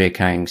all these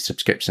recurring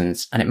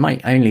subscriptions, and it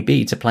might only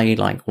be to play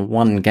like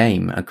one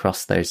game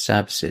across those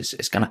services.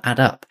 It's going to add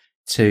up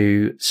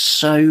to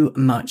so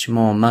much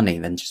more money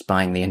than just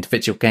buying the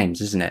individual games,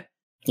 isn't it?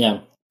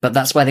 Yeah. But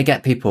that's where they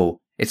get people.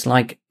 It's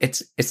like,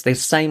 it's the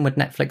same with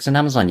Netflix and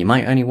Amazon. You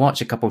might only watch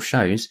a couple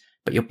shows,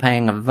 but you're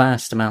paying a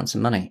vast amounts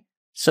of money.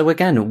 So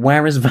again,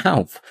 where is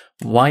Valve?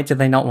 Why do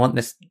they not want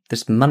this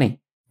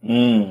money?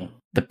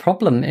 The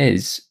problem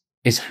is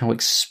how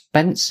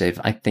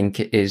expensive I think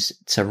it is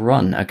to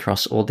run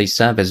across all these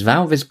servers.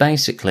 Valve is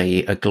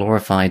basically a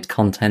glorified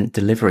content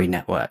delivery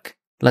network.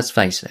 Let's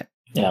face it.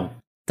 Yeah.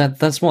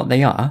 That's what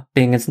they are.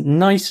 Being as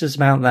nice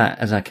about that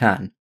as I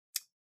can.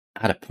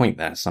 I had a point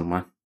there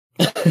somewhere.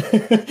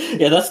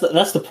 Yeah, that's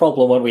the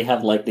problem when we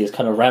have, like, these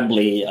kind of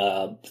rambly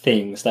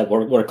things that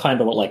we're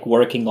kind of, like,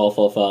 working off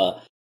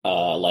of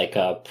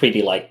a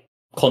pretty, like,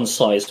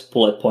 concise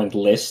bullet point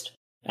list,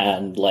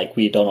 and, like,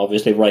 we don't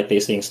obviously write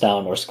these things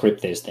down or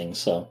script these things.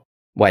 So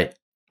wait,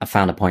 I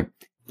found a point.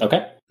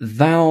 Okay.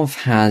 Valve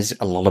has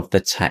a lot of the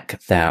tech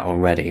there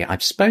already.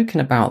 I've spoken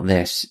about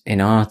this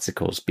in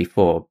articles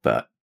before,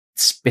 but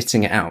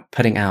spitting it out,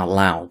 putting it out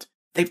loud,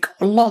 they've got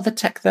a lot of the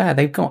tech there.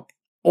 They've got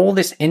all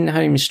this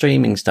in-home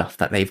streaming stuff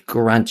that they've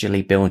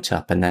gradually built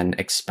up and then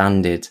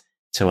expanded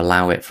to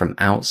allow it from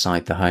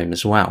outside the home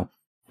as well.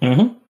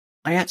 Mm-hmm.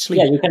 I actually,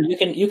 yeah,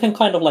 you can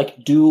kind of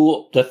like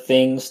do the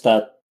things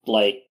that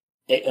like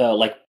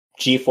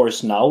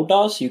GeForce Now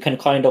does. You can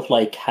kind of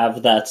like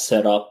have that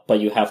set up, but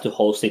you have to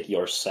host it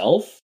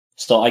yourself.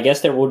 So I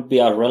guess there would be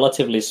a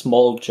relatively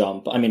small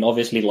jump. I mean,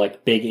 obviously,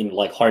 like big in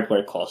like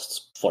hardware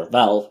costs for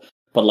Valve,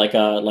 but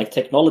like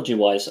technology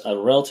wise, a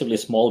relatively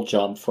small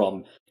jump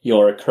from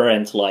your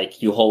current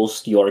like you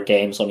host your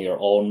games on your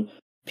own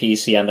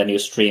PC and then you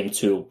stream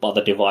to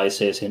other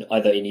devices in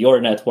either in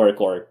your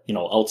network or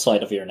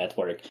outside of your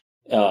network.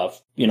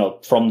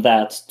 From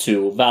that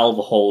to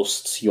Valve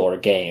hosts your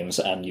games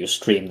and you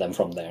stream them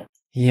from there.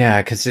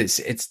 Yeah, because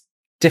it's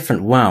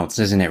different worlds,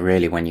 isn't it,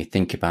 really, when you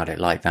think about it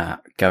like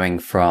that? Going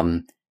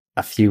from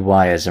a few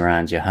wires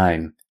around your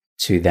home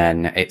to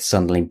then it's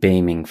suddenly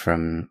beaming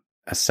from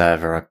a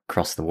server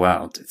across the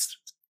world.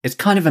 It's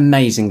kind of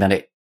amazing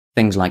that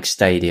things like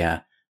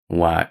Stadia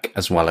work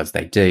as well as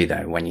they do,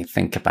 though, when you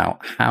think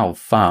about how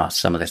far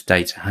some of this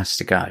data has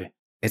to go.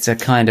 It's a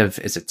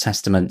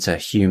testament to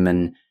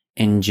human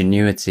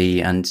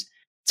ingenuity and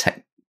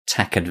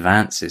tech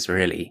advances,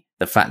 really.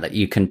 The fact that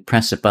you can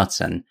press a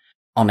button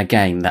on a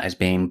game that is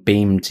being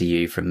beamed to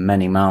you from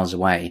many miles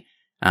away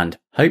and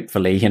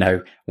hopefully,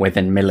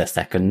 within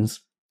milliseconds,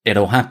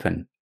 it'll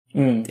happen.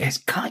 It's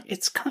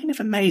kind of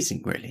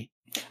amazing, really.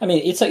 I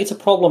mean, it's a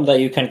problem that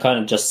you can kind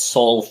of just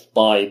solve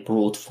by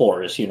brute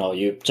force.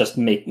 You just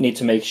need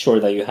to make sure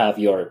that you have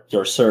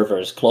your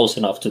servers close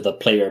enough to the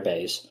player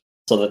base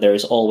so that there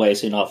is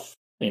always enough,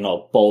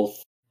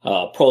 both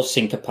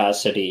processing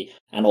capacity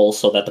and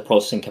also that the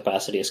processing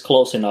capacity is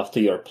close enough to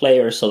your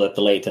players so that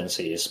the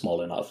latency is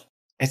small enough.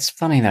 It's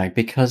funny though,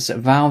 because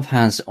Valve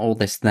has all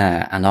this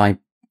there, and I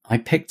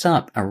picked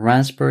up a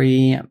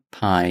Raspberry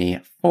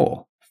Pi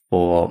 4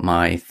 for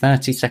my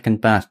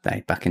 32nd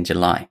birthday back in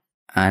July,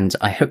 and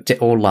I hooked it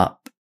all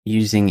up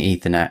using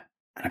Ethernet,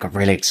 and I got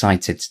really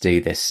excited to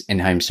do this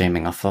in-home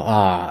streaming. I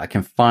thought, I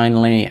can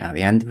finally, at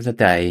the end of the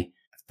day,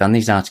 I've done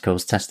these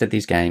articles, tested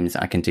these games,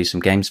 I can do some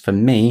games for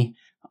me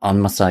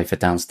on my sofa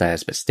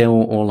downstairs, but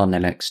still all on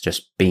Linux,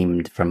 just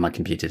beamed from my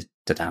computer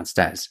to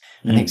downstairs.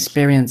 And the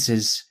experience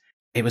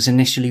it was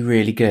initially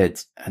really good,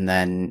 and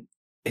then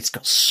it's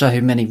got so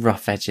many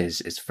rough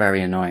edges. It's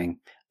very annoying.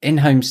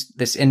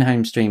 This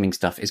in-home streaming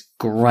stuff is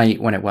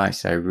great when it works,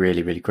 so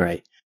really, really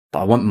great. But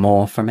I want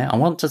more from it. I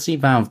want to see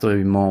Valve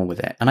do more with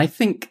it, and I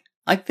think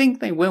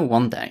they will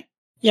one day.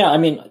 Yeah, I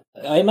mean,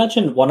 I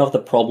imagine one of the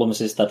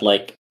problems is that,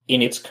 like,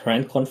 in its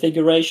current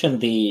configuration,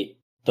 the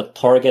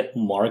target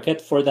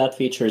market for that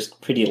feature is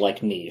pretty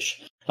like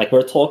niche. Like,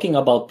 we're talking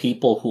about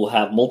people who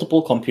have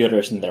multiple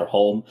computers in their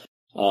home,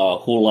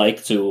 who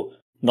like to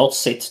not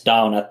sit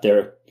down at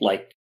their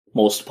like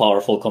most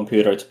powerful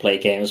computer to play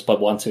games,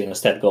 but want to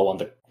instead go on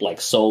the like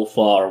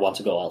sofa or want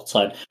to go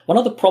outside. One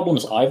of the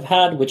problems I've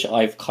had, which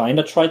I've kind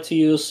of tried to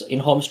use in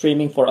home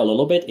streaming for a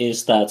little bit,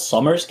 is that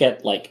summers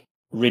get like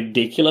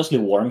ridiculously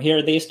warm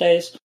here these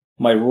days.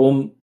 My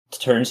room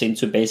turns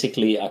into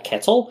basically a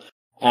kettle,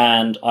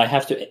 and I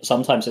have to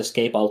sometimes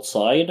escape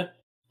outside.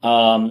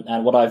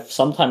 And what I've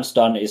sometimes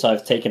done is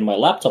I've taken my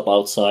laptop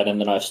outside and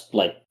then I've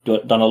like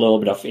done a little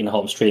bit of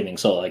in-home streaming,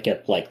 so I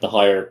get like the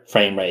higher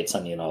frame rates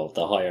and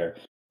the higher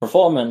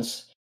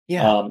performance.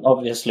 Yeah.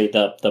 Obviously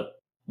the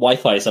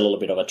Wi-Fi is a little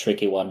bit of a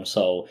tricky one,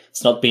 so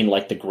it's not been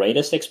like the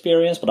greatest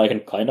experience, but I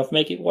can kind of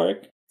make it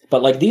work.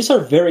 But like these are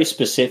very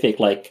specific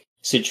like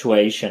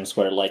situations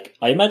where like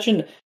I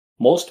imagine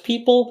most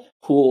people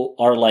who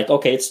are like,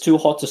 okay, it's too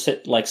hot to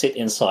sit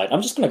inside,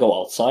 I'm just going to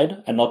go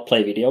outside and not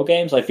play video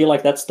games. I feel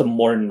like that's the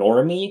more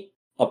normie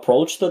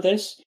approach to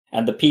this.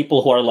 And the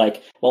people who are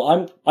like,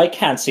 well, I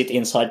can't sit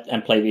inside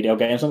and play video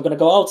games, I'm going to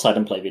go outside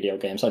and play video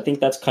games. I think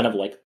that's kind of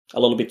like a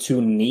little bit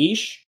too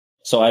niche.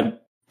 So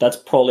that's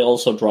probably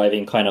also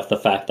driving kind of the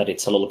fact that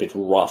it's a little bit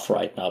rough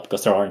right now,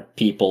 because there aren't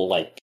people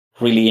like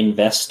really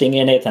investing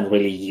in it and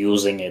really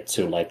using it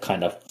to like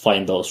kind of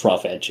find those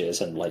rough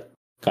edges and like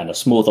kind of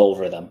smooth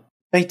over them.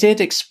 They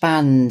did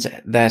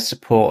expand their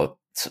support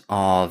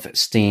of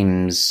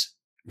Steam's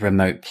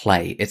Remote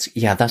Play.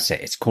 That's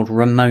it. It's called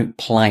Remote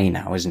Play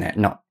now, isn't it?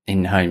 Not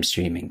in-home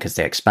streaming, because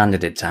they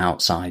expanded it to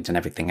outside and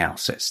everything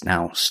else. It's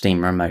now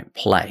Steam Remote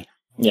Play.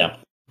 Yeah,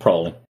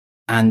 probably.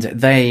 And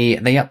they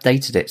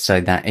updated it so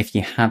that if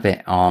you have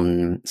it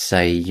on,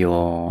 say,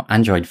 your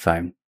Android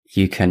phone,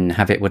 you can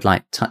have it with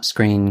like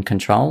touchscreen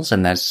controls,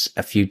 and there's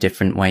a few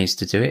different ways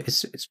to do it.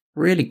 It's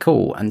really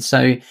cool. And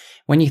so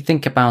when you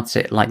think about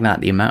it like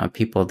that, the amount of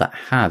people that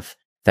have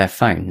their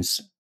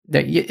phones,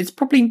 there's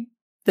probably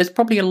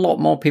a lot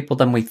more people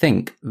than we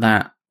think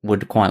that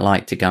would quite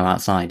like to go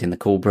outside in the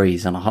cool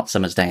breeze on a hot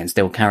summer's day and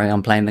still carry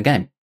on playing the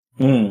game.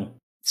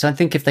 So I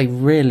think if they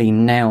really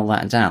nail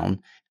that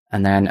down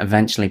and then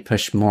eventually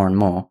push more and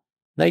more,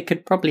 they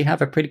could probably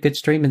have a pretty good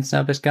streaming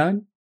service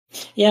going.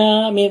 Yeah,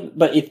 I mean,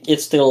 but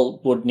it still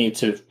would need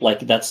to,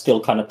 like, that's still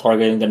kind of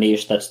targeting the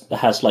niche that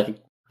has, like, a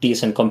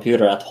decent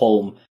computer at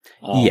home.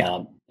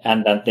 Yeah.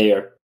 And that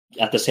they're,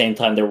 at the same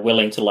time, they're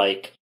willing to,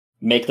 like,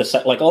 make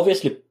like,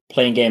 obviously,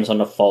 playing games on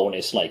the phone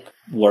is, like,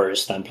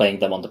 worse than playing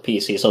them on the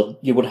PC. So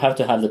you would have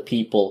to have the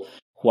people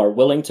who are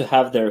willing to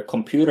have their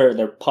computer,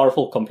 their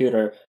powerful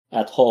computer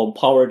at home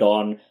powered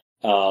on.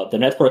 The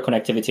network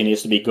connectivity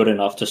needs to be good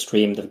enough to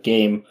stream the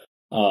game.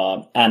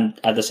 And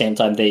at the same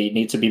time, they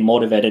need to be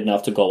motivated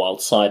enough to go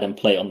outside and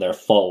play on their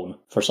phone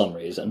for some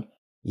reason.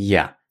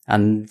 Yeah.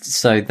 And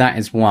so that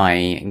is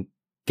why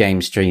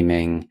game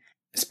streaming,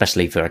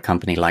 especially for a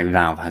company like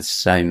Valve, has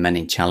so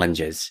many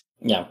challenges.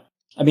 Yeah.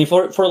 I mean,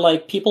 for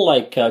like people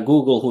like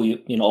Google who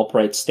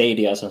operate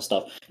Stadias and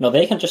stuff,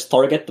 they can just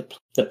target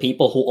the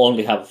people who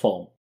only have a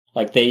phone.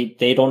 Like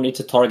they don't need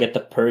to target the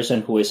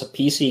person who is a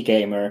PC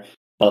gamer,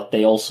 but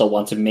they also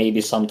want to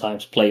maybe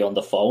sometimes play on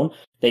the phone.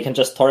 They can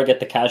just target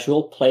the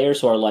casual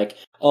players who are like,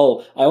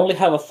 oh, I only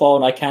have a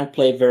phone, I can't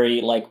play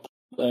very like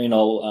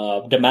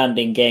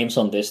demanding games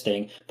on this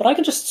thing, but I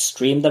can just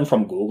stream them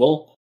from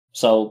Google.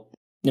 So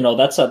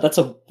that's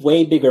a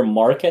way bigger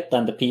market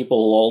than the people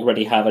who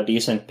already have a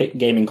decent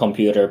gaming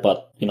computer,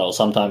 but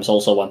sometimes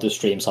also want to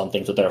stream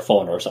something to their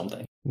phone or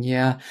something.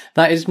 Yeah,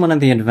 that is one of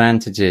the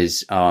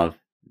advantages of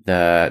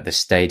the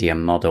Stadia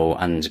model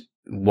and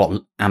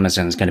what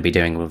Amazon's going to be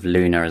doing with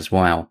Luna as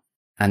well.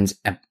 And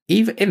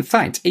even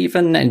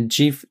NVIDIA's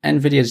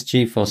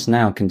GeForce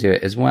Now can do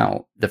it as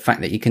well. The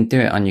fact that you can do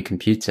it on your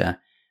computer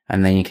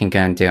and then you can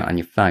go and do it on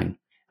your phone.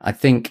 I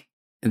think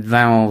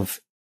Valve,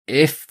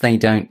 if they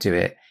don't do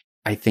it,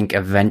 I think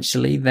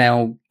eventually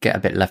they'll get a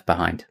bit left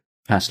behind.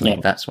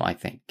 Personally, That's what I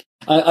think.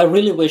 I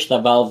really wish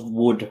that Valve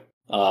would,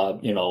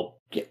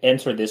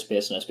 enter this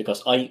business,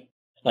 because I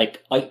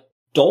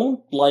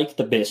don't like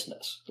the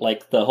business.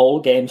 Like the whole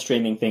game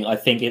streaming thing, I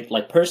think it,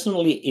 like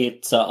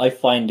personally, I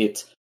find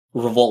it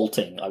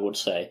revolting, I would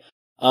say.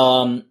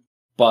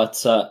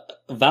 But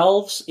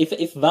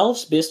if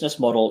Valve's business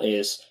model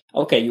is,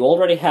 okay, you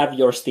already have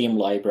your Steam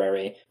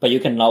library, but you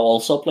can now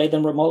also play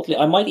them remotely,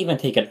 I might even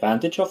take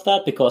advantage of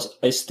that, because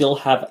I still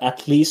have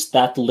at least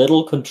that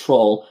little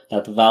control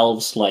that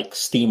Valve's like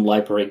Steam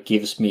library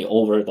gives me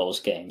over those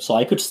games. So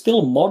I could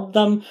still mod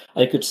them,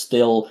 I could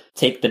still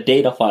take the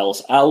data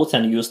files out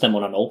and use them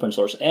on an open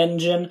source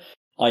engine,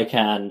 I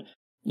can,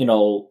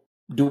 do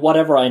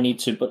whatever I need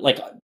to, but like,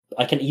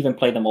 I can even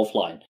play them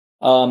offline.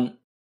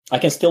 I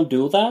can still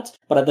do that,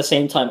 but at the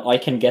same time, I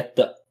can get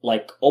the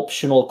like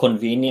optional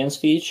convenience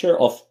feature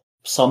of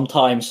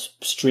sometimes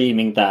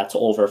streaming that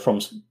over from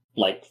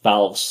like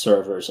Valve's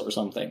servers or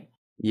something.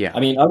 Yeah.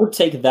 I mean, I would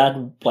take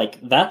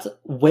that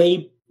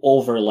way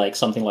over like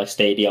something like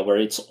Stadia, where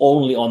it's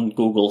only on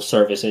Google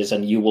services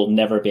and you will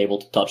never be able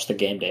to touch the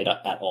game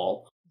data at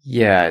all.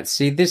 Yeah.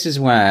 See, this is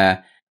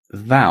where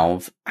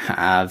Valve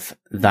have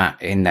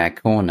that in their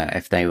corner.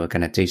 If they were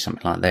going to do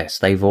something like this,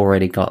 they've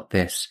already got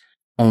this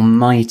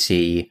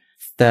almighty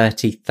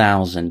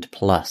 30,000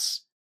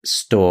 plus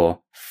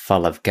store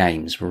full of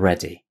games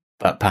ready,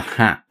 but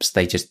perhaps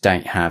they just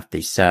don't have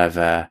the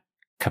server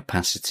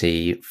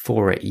capacity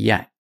for it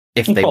yet.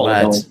 If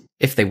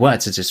they were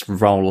to just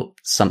roll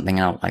something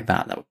out like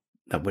that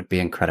would be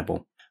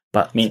incredible.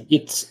 But I mean,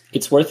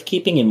 it's worth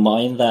keeping in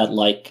mind that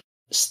like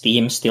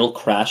Steam still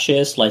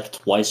crashes like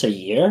twice a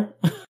year.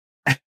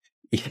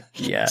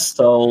 Yeah.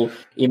 So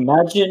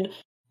imagine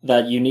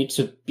that you need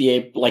to be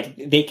able, like,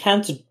 they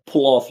can't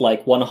pull off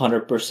like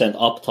 100%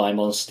 uptime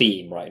on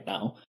Steam right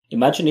now.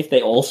 Imagine if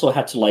they also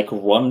had to like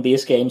run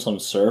these games on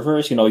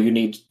servers. You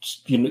need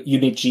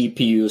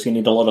GPUs, you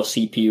need a lot of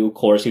CPU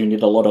cores, you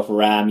need a lot of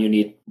RAM, you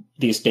need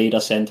these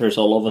data centers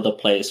all over the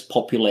place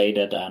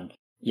populated, and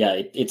yeah,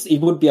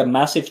 it would be a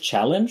massive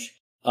challenge.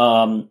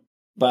 But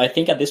I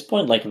think at this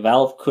point, like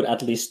Valve could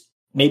at least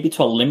maybe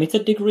to a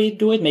limited degree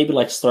do it. Maybe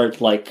like start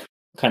like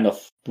kind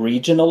of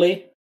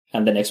regionally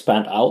and then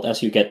expand out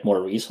as you get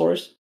more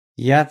resource.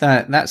 Yeah,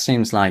 that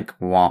seems like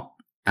what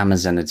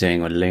Amazon are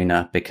doing with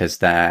Luna, because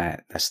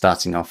they're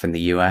starting off in the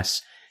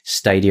US.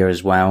 Stadia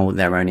as well,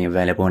 they're only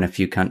available in a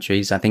few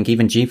countries. I think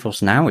even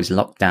GeForce Now is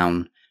locked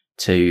down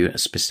to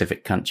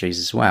specific countries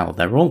as well.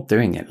 They're all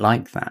doing it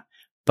like that.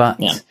 But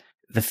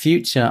the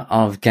future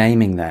of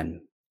gaming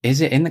then,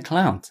 is it in the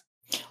cloud?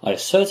 I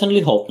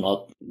certainly hope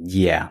not.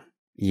 Yeah,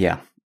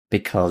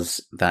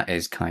 because that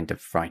is kind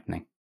of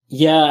frightening.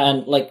 Yeah,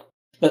 and like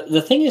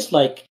the thing is,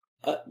 like,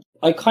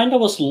 I kind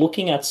of was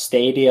looking at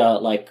Stadia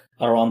like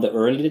around the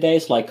early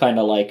days, like kind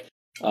of like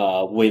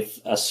with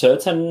a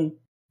certain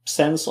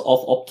sense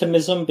of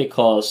optimism,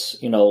 because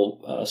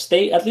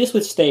at least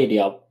with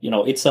Stadia,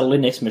 it's a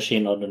Linux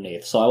machine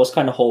underneath. So I was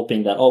kind of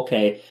hoping that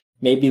okay,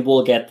 maybe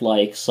we'll get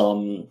like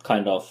some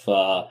kind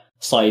of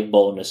side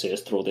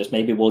bonuses through this.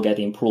 Maybe we'll get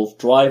improved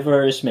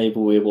drivers. Maybe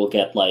we will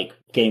get like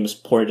games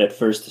ported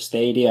first to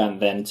Stadia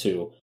and then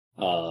to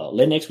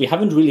Linux. We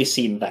haven't really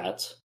seen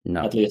that.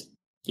 No. At least,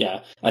 yeah.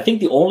 I think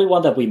the only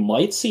one that we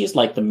might see is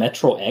like the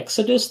Metro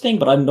Exodus thing,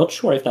 but I'm not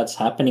sure if that's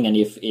happening, and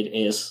if it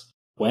is,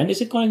 when is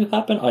it going to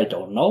happen? I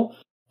don't know.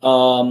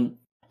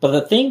 But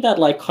the thing that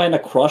like kind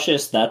of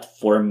crushes that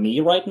for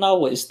me right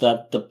now is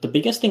that the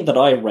biggest thing that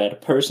I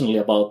read personally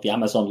about the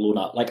Amazon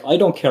Luna, like I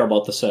don't care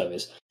about the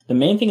service. The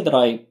main thing that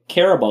I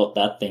care about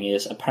that thing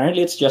is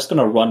apparently it's just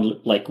gonna run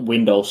like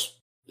Windows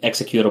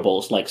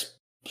executables like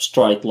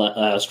straight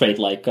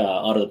like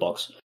out of the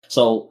box.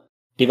 So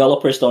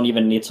developers don't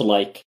even need to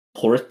like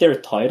port their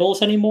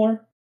titles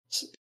anymore.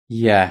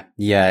 Yeah,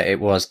 it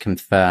was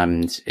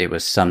confirmed. It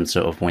was some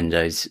sort of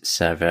Windows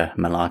server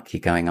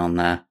malarkey going on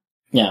there.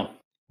 Yeah.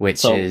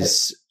 Which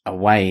is a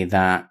way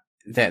that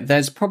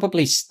there's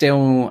probably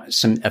still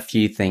a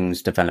few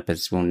things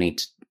developers will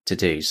need to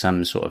do,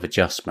 some sort of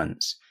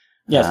adjustments.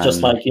 Yes,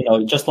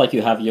 just like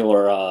you have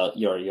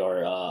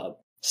your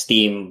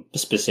Steam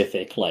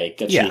specific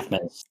like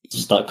achievements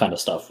kind of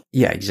stuff.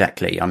 Yeah,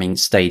 exactly. I mean,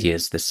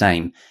 Stadia's the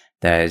same.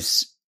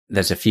 There's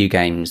a few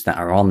games that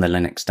are on the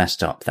Linux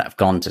desktop that have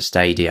gone to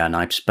Stadia, and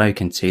I've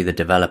spoken to the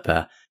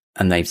developer,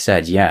 and they've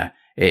said, yeah,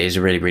 it is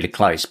really, really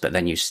close, but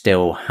then you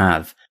still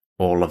have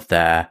all of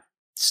their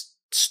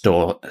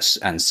store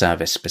and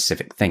service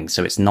specific things.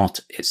 So it's not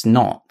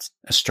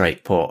a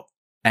straight port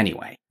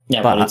anyway.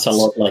 Yeah, but it's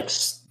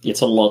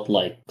a lot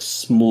like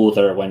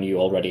smoother when you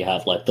already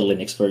have like the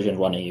Linux version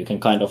running. You can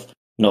kind of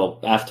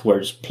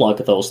afterwards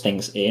plug those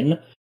things in.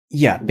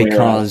 Yeah,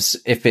 because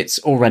if it's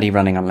already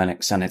running on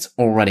Linux and it's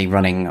already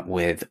running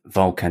with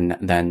Vulkan,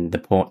 then the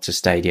port to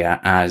Stadia,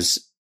 as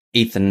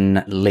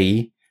Ethan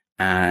Lee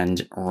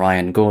and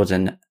Ryan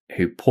Gordon,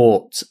 who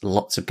port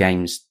lots of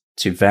games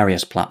to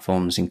various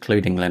platforms,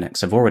 including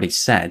Linux, have already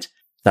said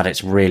that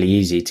it's really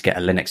easy to get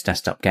a Linux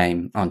desktop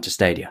game onto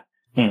Stadia.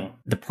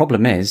 The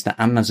problem is that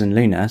Amazon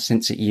Luna,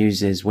 since it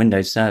uses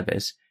Windows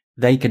servers,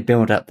 they could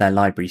build up their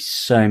library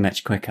so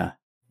much quicker.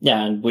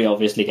 Yeah, and we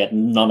obviously get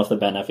none of the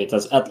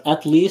benefits.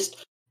 At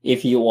least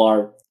if you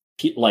are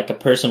like a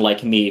person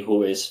like me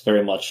who is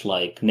very much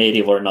like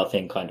native or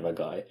nothing kind of a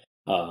guy,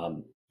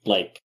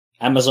 like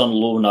Amazon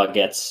Luna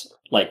gets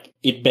like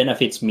it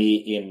benefits me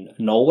in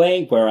no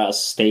way,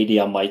 whereas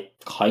Stadia might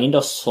kind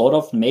of sort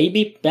of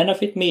maybe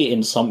benefit me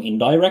in some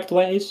indirect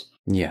ways.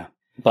 Yeah,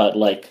 but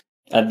like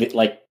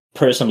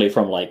personally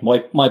from like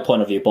my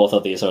point of view, both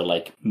of these are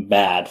like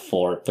bad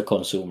for the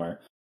consumer.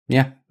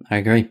 Yeah, I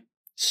agree.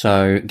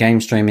 So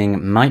game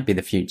streaming might be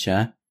the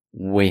future.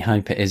 We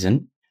hope it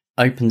isn't.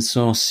 Open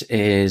source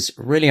is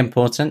really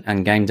important,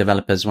 and game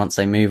developers, once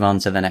they move on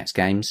to the next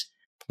games,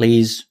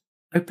 please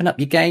open up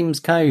your game's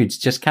codes.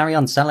 Just carry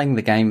on selling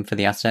the game for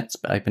the assets,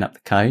 but open up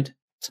the code.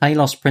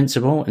 Talos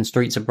Principle and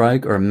Streets of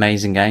Rogue are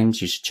amazing games.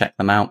 You should check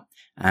them out.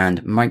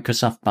 And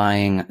Microsoft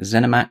buying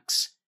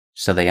ZeniMax,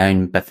 so they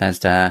own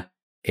Bethesda,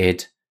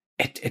 id.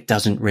 It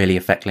doesn't really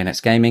affect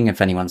Linux gaming.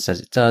 If anyone says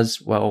it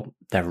does, well,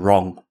 they're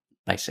wrong,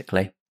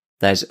 basically.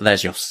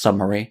 There's your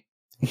summary.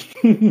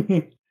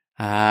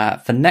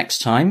 For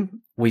next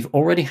time, we've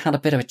already had a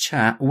bit of a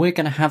chat. We're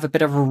going to have a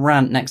bit of a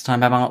rant next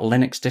time about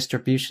Linux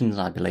distributions,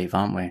 I believe,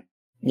 aren't we?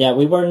 Yeah,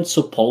 we weren't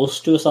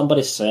supposed to.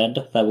 Somebody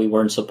said that we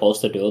weren't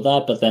supposed to do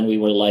that, but then we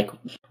were like,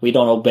 we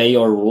don't obey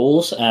your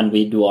rules and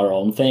we do our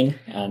own thing.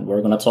 And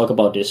we're going to talk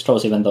about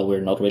distros even though we're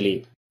not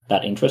really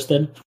that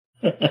interested.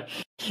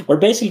 We're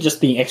basically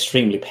just being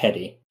extremely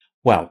petty.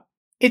 Well,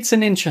 it's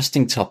an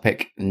interesting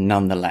topic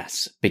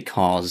nonetheless,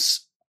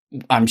 because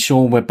I'm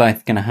sure we're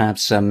both going to have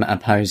some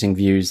opposing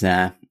views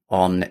there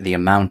on the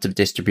amount of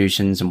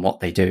distributions and what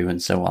they do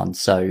and so on.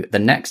 So the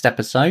next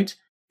episode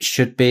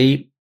should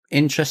be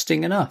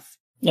interesting enough.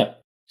 Yeah.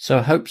 So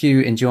I hope you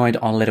enjoyed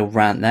our little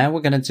rant there.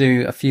 We're going to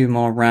do a few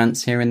more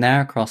rants here and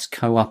there across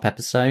co-op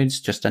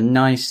episodes. Just a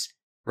nice,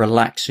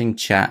 relaxing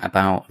chat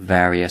about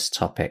various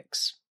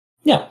topics.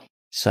 Yeah.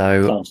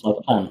 So, sounds like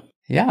fun.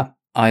 Yeah,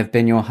 I've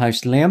been your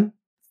host, Liam.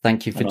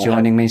 Thank you for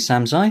joining me,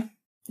 Samzai.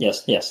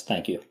 Yes,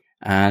 thank you.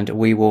 And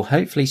we will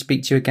hopefully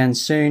speak to you again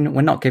soon.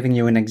 We're not giving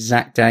you an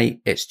exact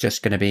date. It's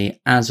just going to be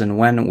as and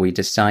when we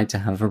decide to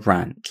have a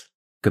rant.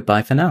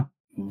 Goodbye for now.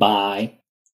 Bye.